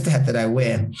 the investor hat that I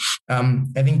wear,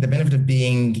 I think the benefit of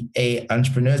being an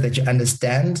entrepreneur is that you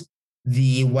understand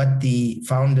what the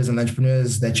founders and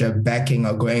entrepreneurs that you're backing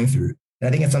are going through. And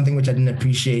I think it's something which I didn't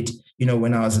appreciate,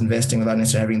 when I was investing, without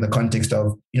necessarily having the context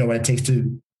of, what it takes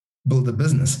to build a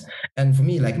business. And for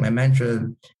me, my mantra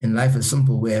in life is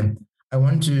simple, where I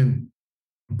want to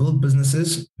build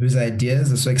businesses whose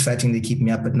ideas are so exciting they keep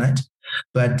me up at night.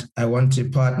 But I want to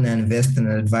partner and invest and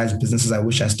advise businesses I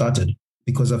wish I started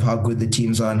because of how good the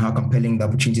teams are and how compelling the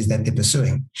opportunities that they're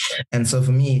pursuing. And so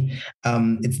for me,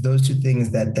 it's those two things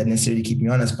that necessarily keep me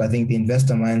honest. But I think the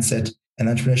investor mindset and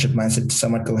entrepreneurship mindset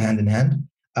somewhat go hand in hand.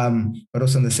 But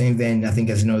also in the same vein, I think,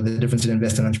 as you know, the difference in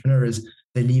investor and entrepreneur is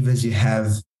the levers you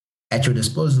have at your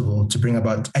disposal to bring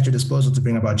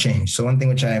about change. So one thing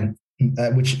which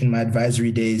in my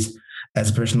advisory days as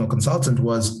a professional consultant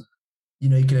was, you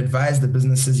could advise the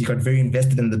businesses, you got very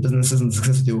invested in the businesses and the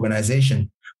success of the organization,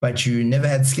 but you never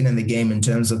had skin in the game in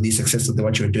terms of the success of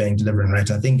what you were doing, delivering, right?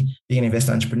 I think being an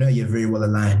investor entrepreneur, you're very well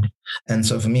aligned. And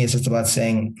so for me, it's just about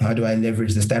saying, how do I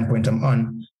leverage the standpoint I'm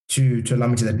on to allow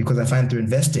me to that? Because I find through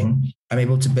investing, I'm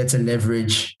able to better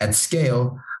leverage at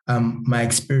scale my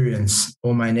experience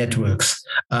or my networks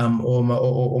or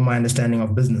my understanding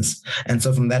of business. And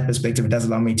so from that perspective, it does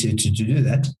allow me to do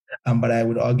that. But I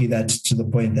would argue that to the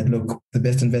point that, look, the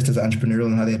best investors are entrepreneurial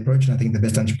in how they approach. And I think the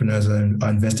best entrepreneurs are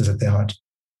investors at their heart.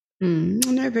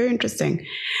 No, very interesting.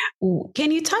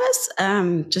 Can you tell us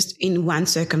just in one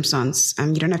circumstance,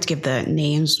 you don't have to give the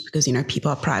names because, people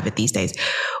are private these days.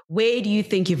 Where do you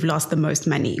think you've lost the most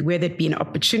money? Whether it be an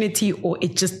opportunity or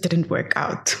it just didn't work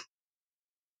out?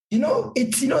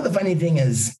 It's, the funny thing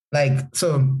is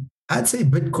so I'd say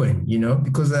Bitcoin,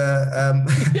 because, and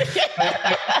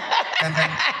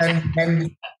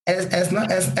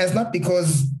it's not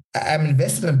because I'm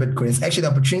invested in Bitcoin. It's actually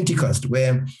the opportunity cost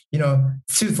where,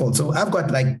 it's twofold. So I've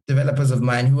got like developers of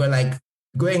mine who are like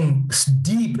going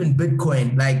deep in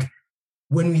Bitcoin, like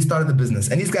when we started the business.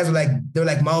 And these guys they were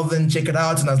like, Melvyn, check it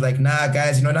out. And I was like, nah,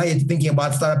 guys, now you're thinking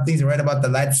about startup things. You read about the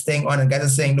lights staying on, and guys are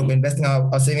saying, look, we're investing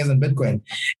our savings in Bitcoin.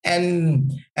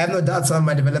 And I have no doubt some of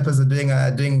my developers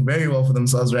are doing very well for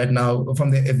themselves right now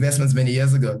from their investments many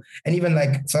years ago. And even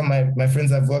like some of my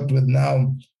friends I've worked with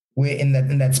now, we're in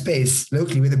that space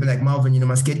locally where they'd be like, Melvyn,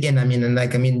 must get in.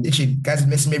 Literally, guys would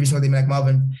message me every single day, like,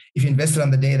 Melvyn, if you invested on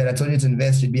the day that I told you to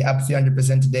invest, you'd be up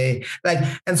 300% today.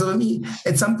 And so for me,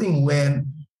 it's something where,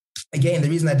 again, the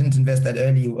reason I didn't invest that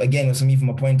early, again, was for me from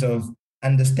a point of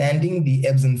understanding the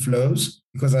ebbs and flows,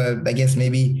 because I guess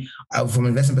maybe from an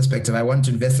investment perspective, I want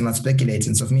to invest and not speculate.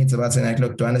 And so for me, it's about saying like,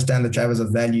 look, to understand the drivers of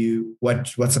value, what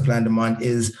supply and demand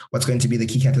is, what's going to be the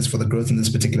key catalyst for the growth in this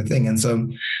particular thing. And so,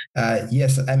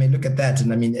 yes, I mean, look at that.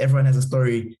 And everyone has a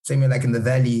story, same way like in the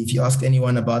Valley, if you ask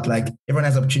anyone about like, everyone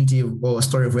has an opportunity or a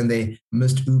story of when they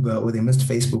missed Uber or they missed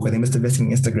Facebook or they missed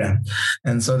investing in Instagram.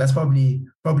 And so that's probably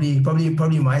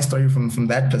my story from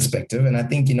that perspective. And I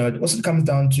think, it also comes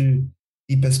down to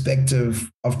the perspective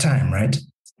of time, right?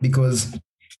 Because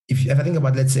if I think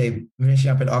about, let's say, finishing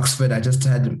up at Oxford, I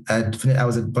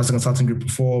was at Boston Consulting Group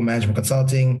before, management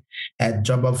consulting, had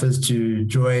job offers to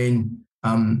join,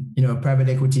 private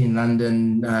equity in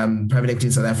London, private equity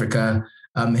in South Africa,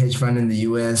 hedge fund in the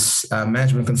US,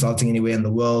 management consulting anywhere in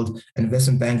the world, an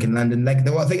investment bank in London. Like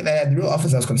I think they had the real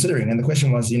offers I was considering. And the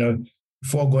question was,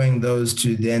 foregoing those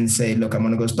to then say, look, I'm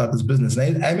going to go start this business.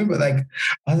 And I remember like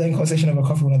I was having a conversation over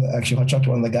coffee with I talked to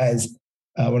one of the guys,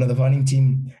 one of the founding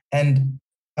team. And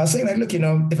I was saying like, look,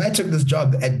 if I took this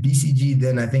job at BCG,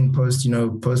 then I think post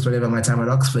whatever my time at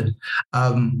Oxford,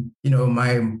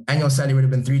 my annual salary would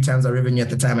have been 3 times our revenue at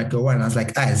the time at Go One. And I was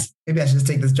like, guys, maybe I should just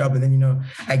take this job. And then,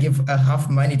 I give half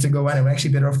money to Go One and we're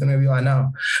actually better off than where we are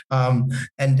now. And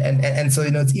so,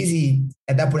 it's easy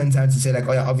at that point in time to say like,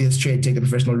 oh yeah, obvious trade, take the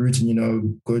professional route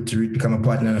and, go to become a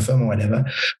partner in a firm or whatever.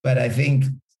 But I think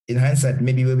in hindsight,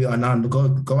 maybe where we are now, on the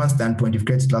Go One standpoint, you've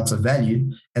created lots of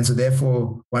value. And so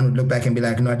therefore, one would look back and be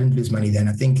like, no, I didn't lose money then.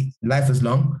 I think life is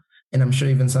long. And I'm sure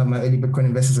even some of my early Bitcoin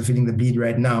investors are feeling the bleed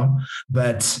right now.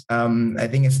 But I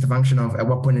think it's the function of at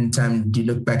what point in time do you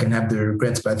look back and have the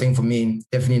regrets. But I think for me,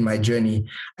 definitely in my journey,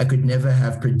 I could never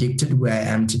have predicted where I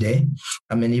am today.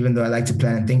 Even though I like to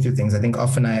plan and think through things, I think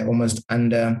often I almost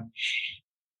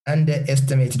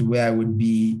underestimated where I would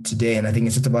be today. And I think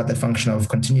it's just about the function of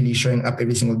continually showing up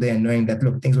every single day and knowing that,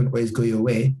 look, things won't always go your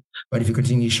way. But if you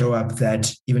continue to show up,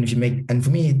 that even if you make, and for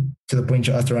me, to the point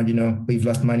you asked around, we've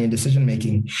lost money in decision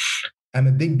making. I'm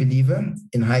a big believer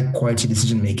in high quality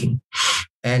decision making.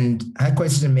 And high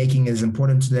quality decision making is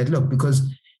important to that, look, because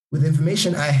with the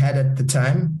information I had at the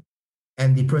time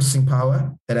and the processing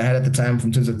power that I had at the time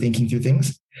in terms of thinking through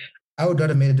things, I would not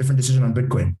have made a different decision on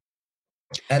Bitcoin.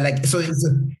 And it's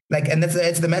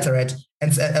it's the matter, right?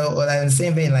 And so, in the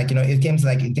same vein, it came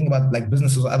to you think about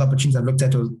businesses or other opportunities I've looked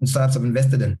at or startups I've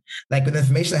invested in, with the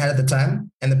information I had at the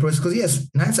time and the process. Because yes,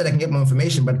 in hindsight, I can get more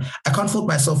information, but I can't fault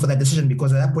myself for that decision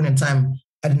because at that point in time,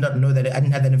 I did not know that I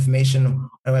didn't have that information,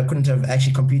 or I couldn't have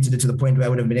actually computed it to the point where I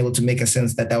would have been able to make a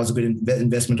sense that was a good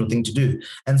investment or thing to do.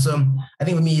 And so I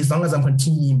think for me, as long as I'm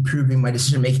continually improving my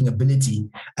decision-making ability,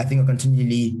 I think I'll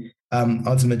continually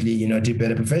ultimately, do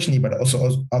better professionally, but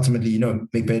also ultimately,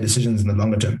 make better decisions in the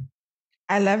longer term.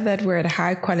 I love that word,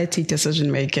 high quality decision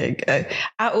making.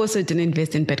 I also didn't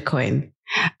invest in Bitcoin.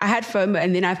 I had FOMO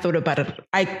and then I thought about it.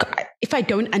 If I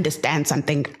don't understand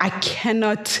something, I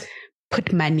cannot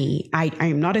put money.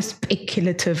 I'm not a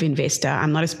speculative investor.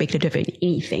 I'm not a speculative in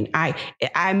anything.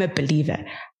 I'm a believer.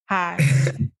 I'm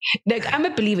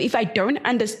a believer. If I don't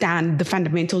understand the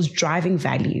fundamentals driving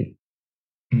value,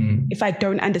 if I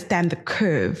don't understand the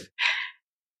curve,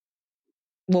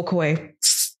 walk away.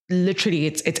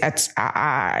 Literally,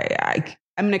 I'm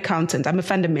an accountant. I'm a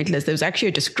fundamentalist. There was actually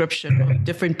a description of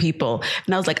different people.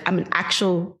 And I was like, I'm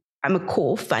a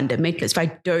core fundamentalist. If I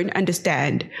don't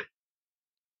understand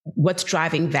what's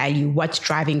driving value, what's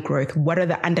driving growth, what are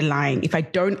the underlying, if I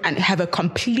don't have a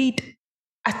complete,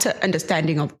 utter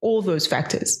understanding of all those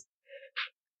factors,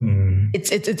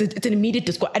 it's an immediate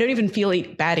discord. I don't even feel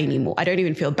bad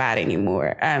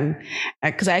anymore.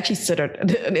 Because I actually sit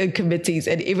on committees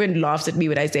and everyone laughs at me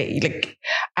when I say,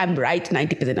 I'm right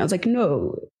 90%. I was like,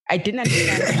 no, I didn't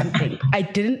understand something. I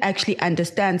didn't actually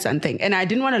understand something. And I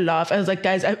didn't want to laugh. I was like,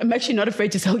 guys, I'm actually not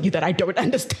afraid to tell you that I don't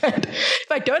understand.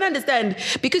 If I don't understand,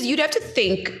 because you'd have to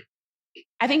think,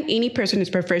 I think any person who's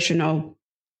professional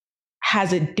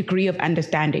has a degree of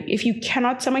understanding. If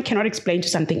someone cannot explain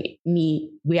to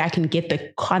me where I can get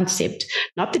the concept,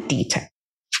 not the detail.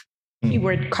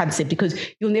 keyword concept, because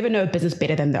you'll never know a business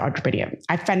better than the entrepreneur.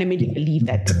 I fundamentally believe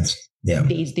that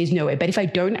there's no way. But if I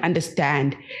don't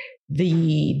understand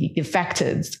the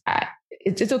factors,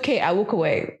 it's okay. I walk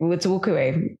away. It's a walk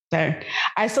away. So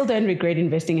I still don't regret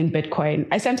investing in Bitcoin.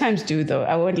 I sometimes do, though.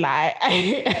 I won't lie.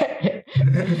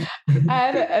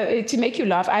 To make you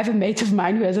laugh, I have a mate of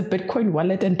mine who has a Bitcoin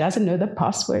wallet and doesn't know the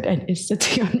password and is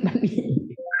sitting on money.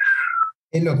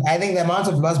 Hey, look, I think the amount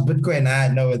of lost Bitcoin,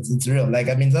 I know it's real. Like,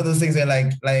 I mean, some of those things are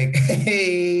like,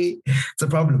 hey, it's a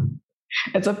problem.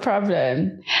 It's a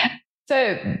problem.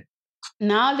 So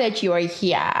now that you're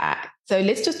here, so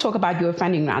let's just talk about your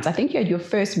funding rounds. I think you had your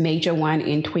first major one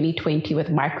in 2020 with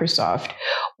Microsoft.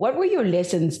 What were your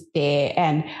lessons there,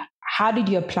 and how did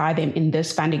you apply them in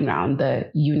this funding round,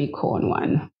 the unicorn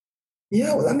one?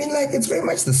 Yeah, well, I mean, like, it's very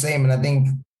much the same. And I think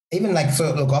even like,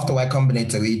 so look, after Y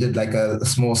Combinator, we did like a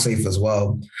small safe as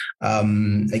well.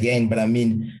 Again, but I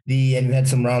mean, and we had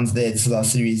some rounds there. This is our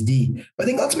Series D. But I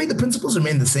think ultimately the principles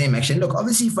remain the same, actually. Look,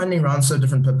 obviously funding rounds serve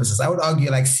different purposes. I would argue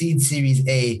like seed, Series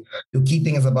A, your key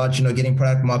thing is about, getting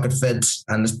product market fit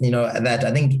and, that.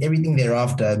 I think everything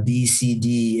thereafter, B, C,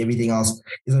 D, everything else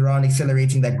is around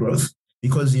accelerating that growth,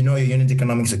 because your unit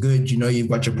economics are good, you've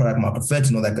got your product market fit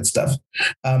and all that good stuff.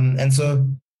 And so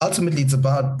ultimately it's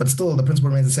about, but still the principle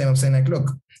remains the same. I'm saying like,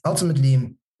 look,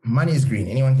 ultimately money is green.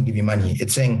 Anyone can give you money.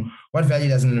 It's saying, what value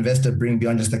does an investor bring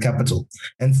beyond just the capital?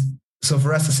 And so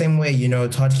for us, the same way,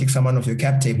 it's hard to kick someone off your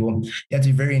cap table. You have to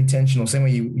be very intentional. Same way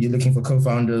you're looking for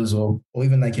co-founders or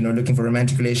even like, looking for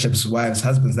romantic relationships, wives,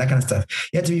 husbands, that kind of stuff.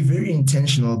 You have to be very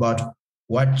intentional about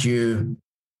what you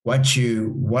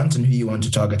want and who you want to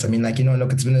target. I mean, like,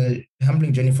 look, it's been a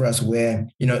humbling journey for us where,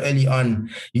 early on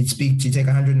you take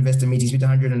 100 investor meetings, speak to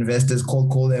 100 investors,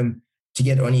 call them to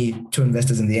get only 2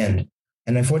 investors in the end.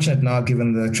 And I'm fortunate now,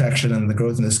 given the traction and the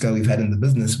growth and the scale we've had in the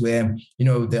business, where,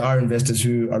 there are investors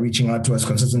who are reaching out to us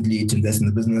consistently to invest in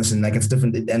the business. And like, it's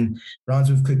different. And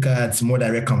rounds with quicker, it's more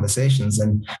direct conversations.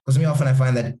 And because me, often I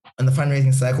find that on the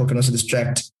fundraising cycle can also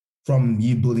distract from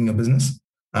you building your business.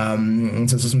 And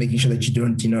so it's just making sure that you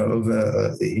don't,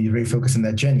 you're very focused on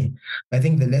that journey. I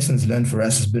think the lessons learned for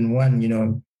us has been one,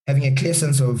 having a clear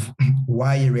sense of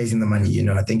why you're raising the money.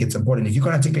 I think it's important. If you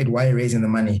can articulate why you're raising the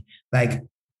money,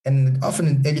 and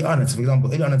often early on, it's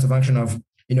a function of,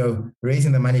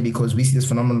 raising the money because we see this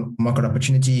phenomenal market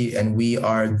opportunity and why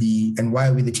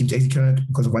are we the team to execute on it?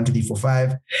 Because of 1, 2, 3, 4,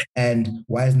 5. And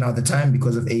why is now the time?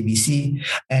 Because of ABC.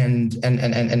 And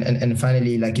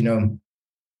finally,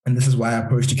 and this is why our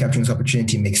approach to capturing this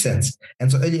opportunity makes sense.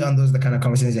 And so early on, those are the kind of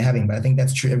conversations you're having. But I think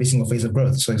that's true every single phase of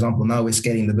growth. So, for example, now we're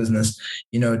scaling the business,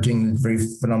 doing very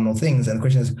phenomenal things. And the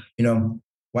question is,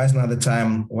 why is now the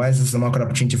time? Why is this a market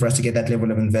opportunity for us to get that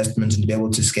level of investment and to be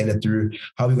able to scale it through?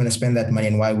 How are we going to spend that money,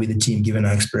 and why are we the team given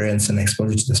our experience and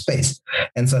exposure to the space?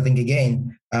 And so I think,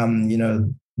 again,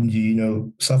 SoftBank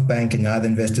and other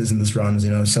investors in this round,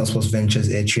 Salesforce Ventures,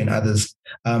 Atria, and others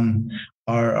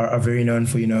are very known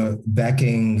for,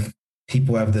 backing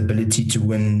people who have the ability to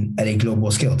win at a global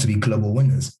scale, to be global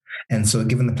winners. And so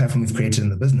given the platform we've created in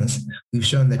the business, we've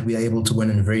shown that we are able to win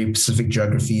in very specific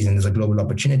geographies, and there's a global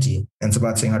opportunity. And it's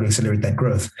about saying how to accelerate that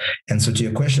growth. And so to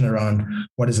your question around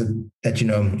what is it that,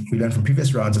 we learned from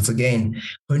previous rounds, it's again,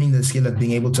 honing the skill of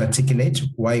being able to articulate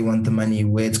why you want the money,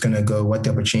 where it's going to go, what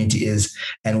the opportunity is,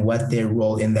 and what their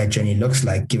role in that journey looks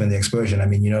like, given the exposure. I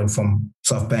mean, from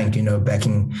SoftBank,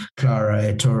 backing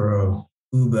Clara, eToro,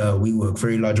 Uber, WeWork,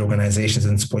 very large organizations,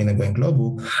 and supporting them going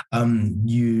global,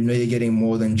 you're getting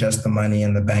more than just the money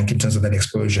in the bank in terms of that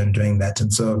exposure and doing that.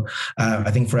 And so I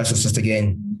think for us, it's just,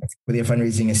 again, whether you're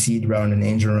fundraising a seed round, an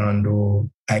angel round, or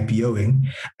IPOing,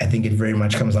 I think it very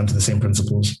much comes down to the same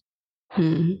principles.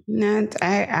 No,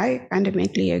 I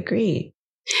fundamentally agree.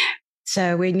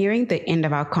 So we're nearing the end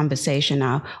of our conversation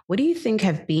now. What do you think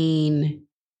have been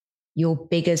your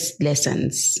biggest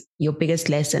lessons,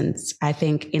 I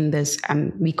think, in this,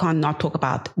 we can't not talk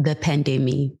about the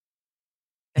pandemic,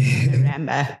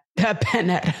 the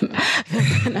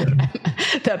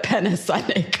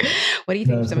Panasonic. What do you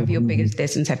think some of your biggest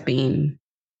lessons have been?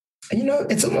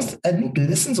 It's almost, I think,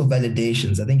 lessons or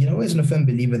validations. I think, always a firm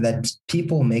believer that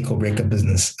people make or break a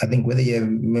business. I think whether you're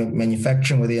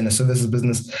manufacturing, whether you're in a services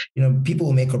business, people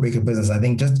will make or break a business. I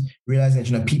think just realizing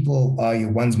that, people are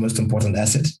your one's most important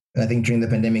asset. And I think during the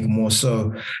pandemic, more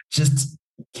so, just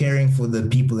caring for the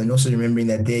people and also remembering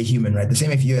that they're human, right? The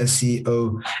same if you're a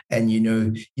CEO and,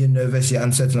 you're nervous, you're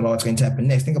uncertain about what's going to happen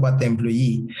next. Think about the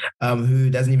employee who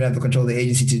doesn't even have the control of the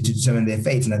agency to determine their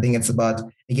fate. And I think it's about,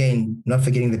 again, not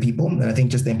forgetting the people. And I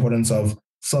think just the importance of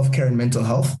self-care and mental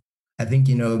health. I think,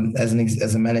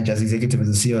 as a manager, as executive, as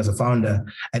a CEO, as a founder,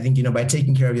 I think, by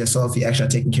taking care of yourself, you actually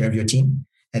are taking care of your team.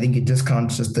 I think it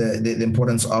discounts just the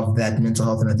importance of that mental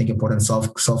health, and I think important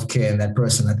self-care in that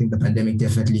person. I think the pandemic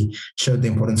definitely showed the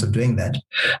importance of doing that.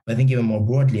 But I think even more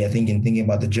broadly, I think in thinking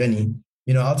about the journey,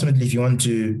 ultimately, if you want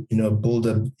to, build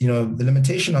the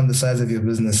limitation on the size of your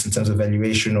business in terms of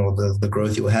valuation or the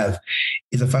growth you'll have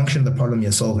is a function of the problem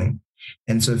you're solving.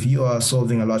 And so if you are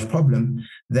solving a large problem,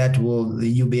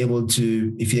 you'll be able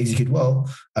to, if you execute well,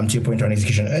 to your point on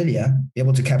execution earlier, be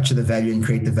able to capture the value and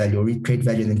create the value, or create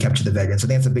value and then capture the value. And so I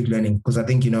think that's a big learning, because I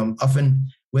think, often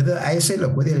whether you're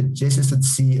a JSS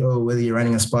CEO, whether you're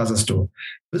running a spaza store,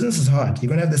 business is hard. You're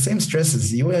going to have the same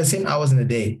stresses. You will have the same hours in a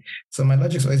day. So my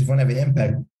logic is always, if you want to have an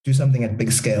impact, do something at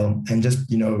big scale and just,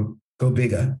 go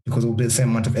bigger, because it will be the same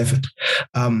amount of effort.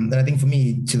 And I think for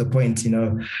me, to the point,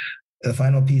 the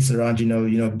final piece around, being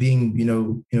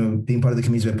part of the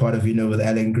community we're part of, with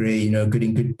Alan Gray,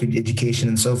 good education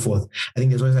and so forth. I think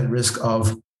there's always that risk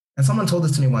of, and someone told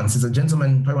this to me once, it's a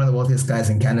gentleman, probably one of the wealthiest guys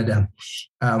in Canada.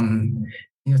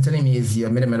 He was telling me I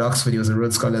met him at Oxford. He was a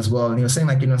Rhodes Scholar as well. And he was saying,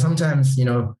 like, sometimes,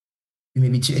 you may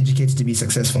be too educated to be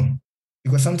successful.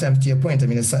 Because sometimes, to your point,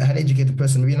 it's a highly educated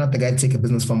person, maybe not the guy to take a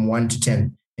business from 1 to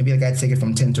 10. Maybe the guy to take it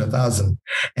from 10 to 1,000.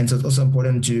 And so it's also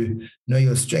important to know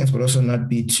your strengths, but also not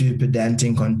be too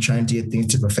pedantic on trying to get things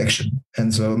to perfection.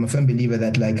 And so I'm a firm believer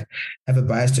that, like, have a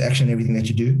bias to action in everything that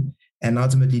you do. And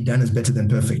ultimately, done is better than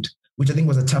perfect, which I think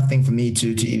was a tough thing for me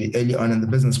to early on in the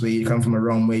business, where you come from a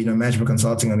realm where, management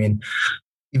consulting,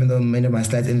 even though many of my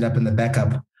slides ended up in the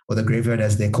backup or the graveyard,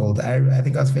 as they're called, I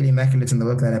think I was fairly immaculate in the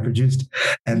work that I produced.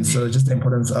 And so just the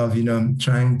importance of,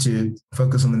 trying to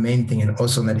focus on the main thing and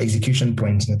also on that execution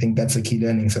point. And I think that's a key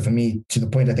learning. So for me, to the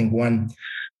point, I think one,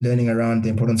 learning around the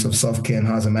importance of self-care and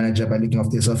how as a manager, by looking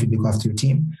after yourself, you look after your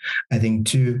team. I think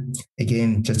two,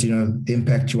 again, just, the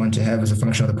impact you want to have is a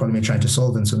function of the problem you're trying to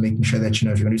solve. And so making sure that, if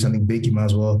you're going to do something big, you might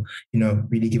as well,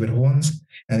 really give it horns.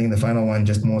 I think the final one,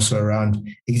 just more so around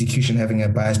execution, having a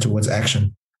bias towards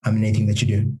action in anything that you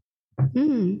do.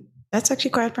 That's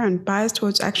actually quite fun. Bias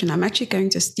towards action. I'm actually going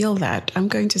to steal that. I'm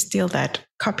going to steal that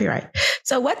copyright.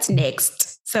 So what's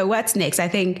next? I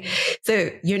think, so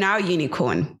you're now a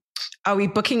unicorn. Are we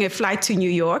booking a flight to New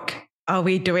York? Are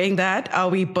we doing that? Are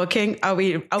we booking? Are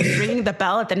we ringing the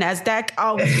bell at the NASDAQ?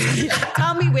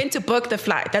 Tell me when to book the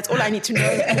flight. That's all I need to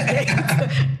know.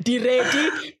 Be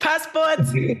ready.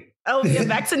 Passports. I'll be a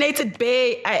vaccinated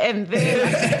bay. I am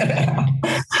there.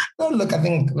 No, look, I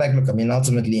think,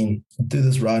 ultimately through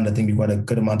this round, I think we've got a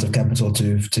good amount of capital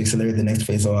to accelerate the next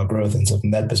phase of our growth. And so from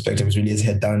that perspective, it really is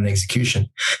head down in execution.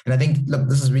 And I think, look,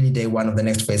 this is really day one of the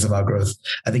next phase of our growth.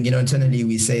 I think, internally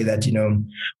we say that,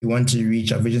 we want to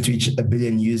reach our vision to reach 1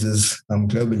 billion users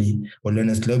globally, or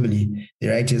learners globally. The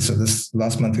reality is, so this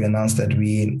last month we announced that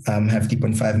we have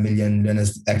 3.5 million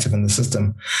learners active in the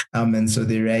system. And so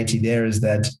the reality there is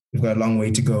that we've got a long way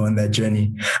to go on that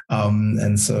journey.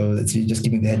 And so it's really just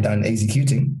keeping the head down,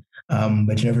 executing.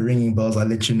 But if you're ringing bells, I'll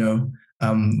let you know.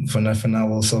 For now,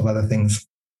 we'll solve other things.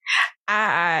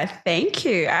 Thank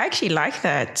you. I actually like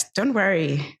that. Don't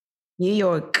worry. New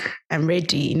York, I'm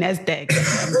ready. NASDAQ,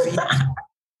 I'm ready.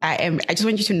 I just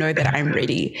want you to know that I'm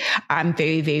ready. I'm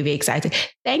very, very, very excited.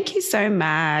 Thank you so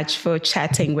much for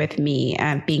chatting with me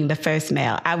and being the first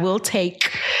male. I will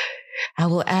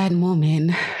add more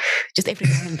men. Just every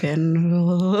now and then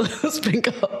we'll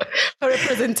sprinkle for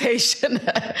representation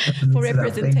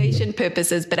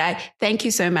purposes. But I thank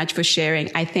you so much for sharing.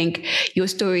 I think your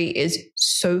story is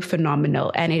so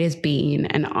phenomenal, and it has been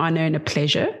an honor and a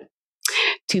pleasure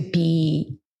to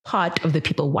be part of the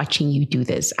people watching you do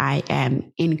this. I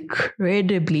am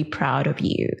incredibly proud of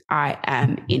you. I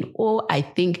am in awe. I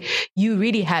think you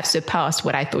really have surpassed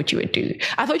what I thought you would do.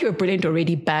 I thought you were brilliant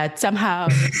already, but somehow,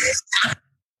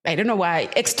 I don't know why,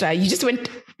 extra. You just went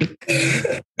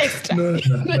extra. No,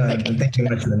 thank you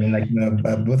much.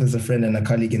 Both as a friend and a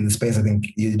colleague in the space, I think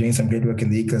you're doing some great work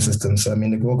in the ecosystem. So,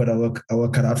 we've all got our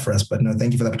work cut out for us. But no,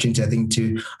 thank you for the opportunity.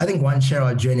 I think one, share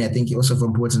our journey. I think also for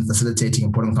important facilitating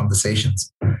important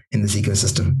conversations in this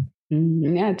ecosystem.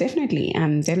 Yeah, definitely.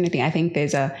 Definitely. I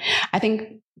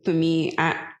think for me,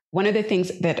 one of the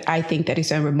things that I think that is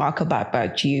so remarkable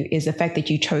about you is the fact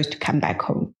that you chose to come back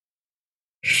home.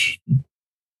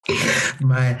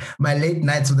 My late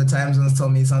nights with the time zones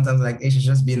told me sometimes I should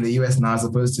just be in the US now as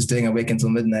opposed to staying awake until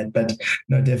midnight. But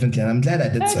no, definitely, and I'm glad I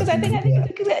did so.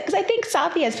 Because I think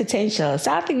Southie has potential.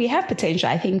 Southie, we have potential.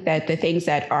 I think that the things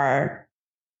that are,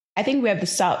 I think we have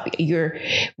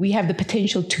we have the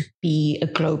potential to be a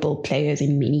global players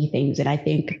in many things, and I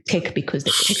think tech, because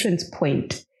the entrance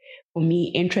point. For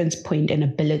me, entrance point and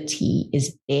ability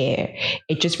is there.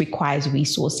 It just requires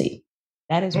resourcing.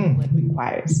 That is what it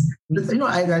requires. I've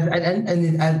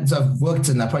worked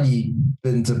and I probably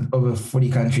been to over 40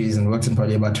 countries and worked in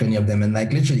probably about 20 of them. And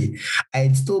like literally,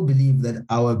 I still believe that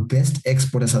our best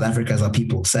export of South Africa is our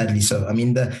people, sadly. So, I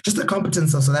mean, just the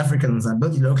competence of South Africans,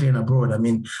 both locally and abroad. I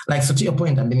mean, like, so to your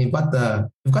point, I mean, we've got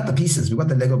the pieces, we've got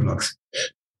the Lego blocks.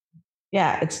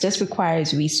 Yeah, it just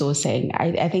requires resourcing.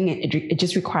 I think it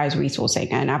just requires resourcing.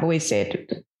 And I've always said,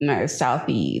 no,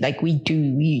 Southie, like we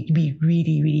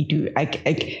really, really do.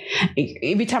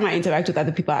 Every time I interact with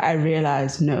other people, I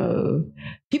realize, no,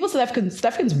 South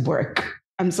Africans work.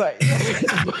 I'm sorry,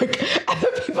 work.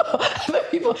 Other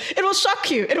people, it will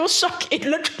shock you. It will shock. It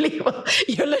literally will.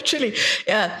 You're literally,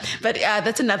 yeah. But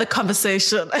that's another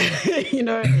conversation.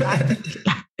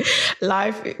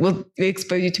 Life will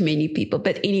expose you to many people.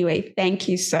 But anyway, thank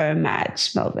you so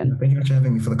much, Melvyn. Thank you for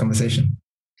having me for the conversation.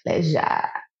 Pleasure.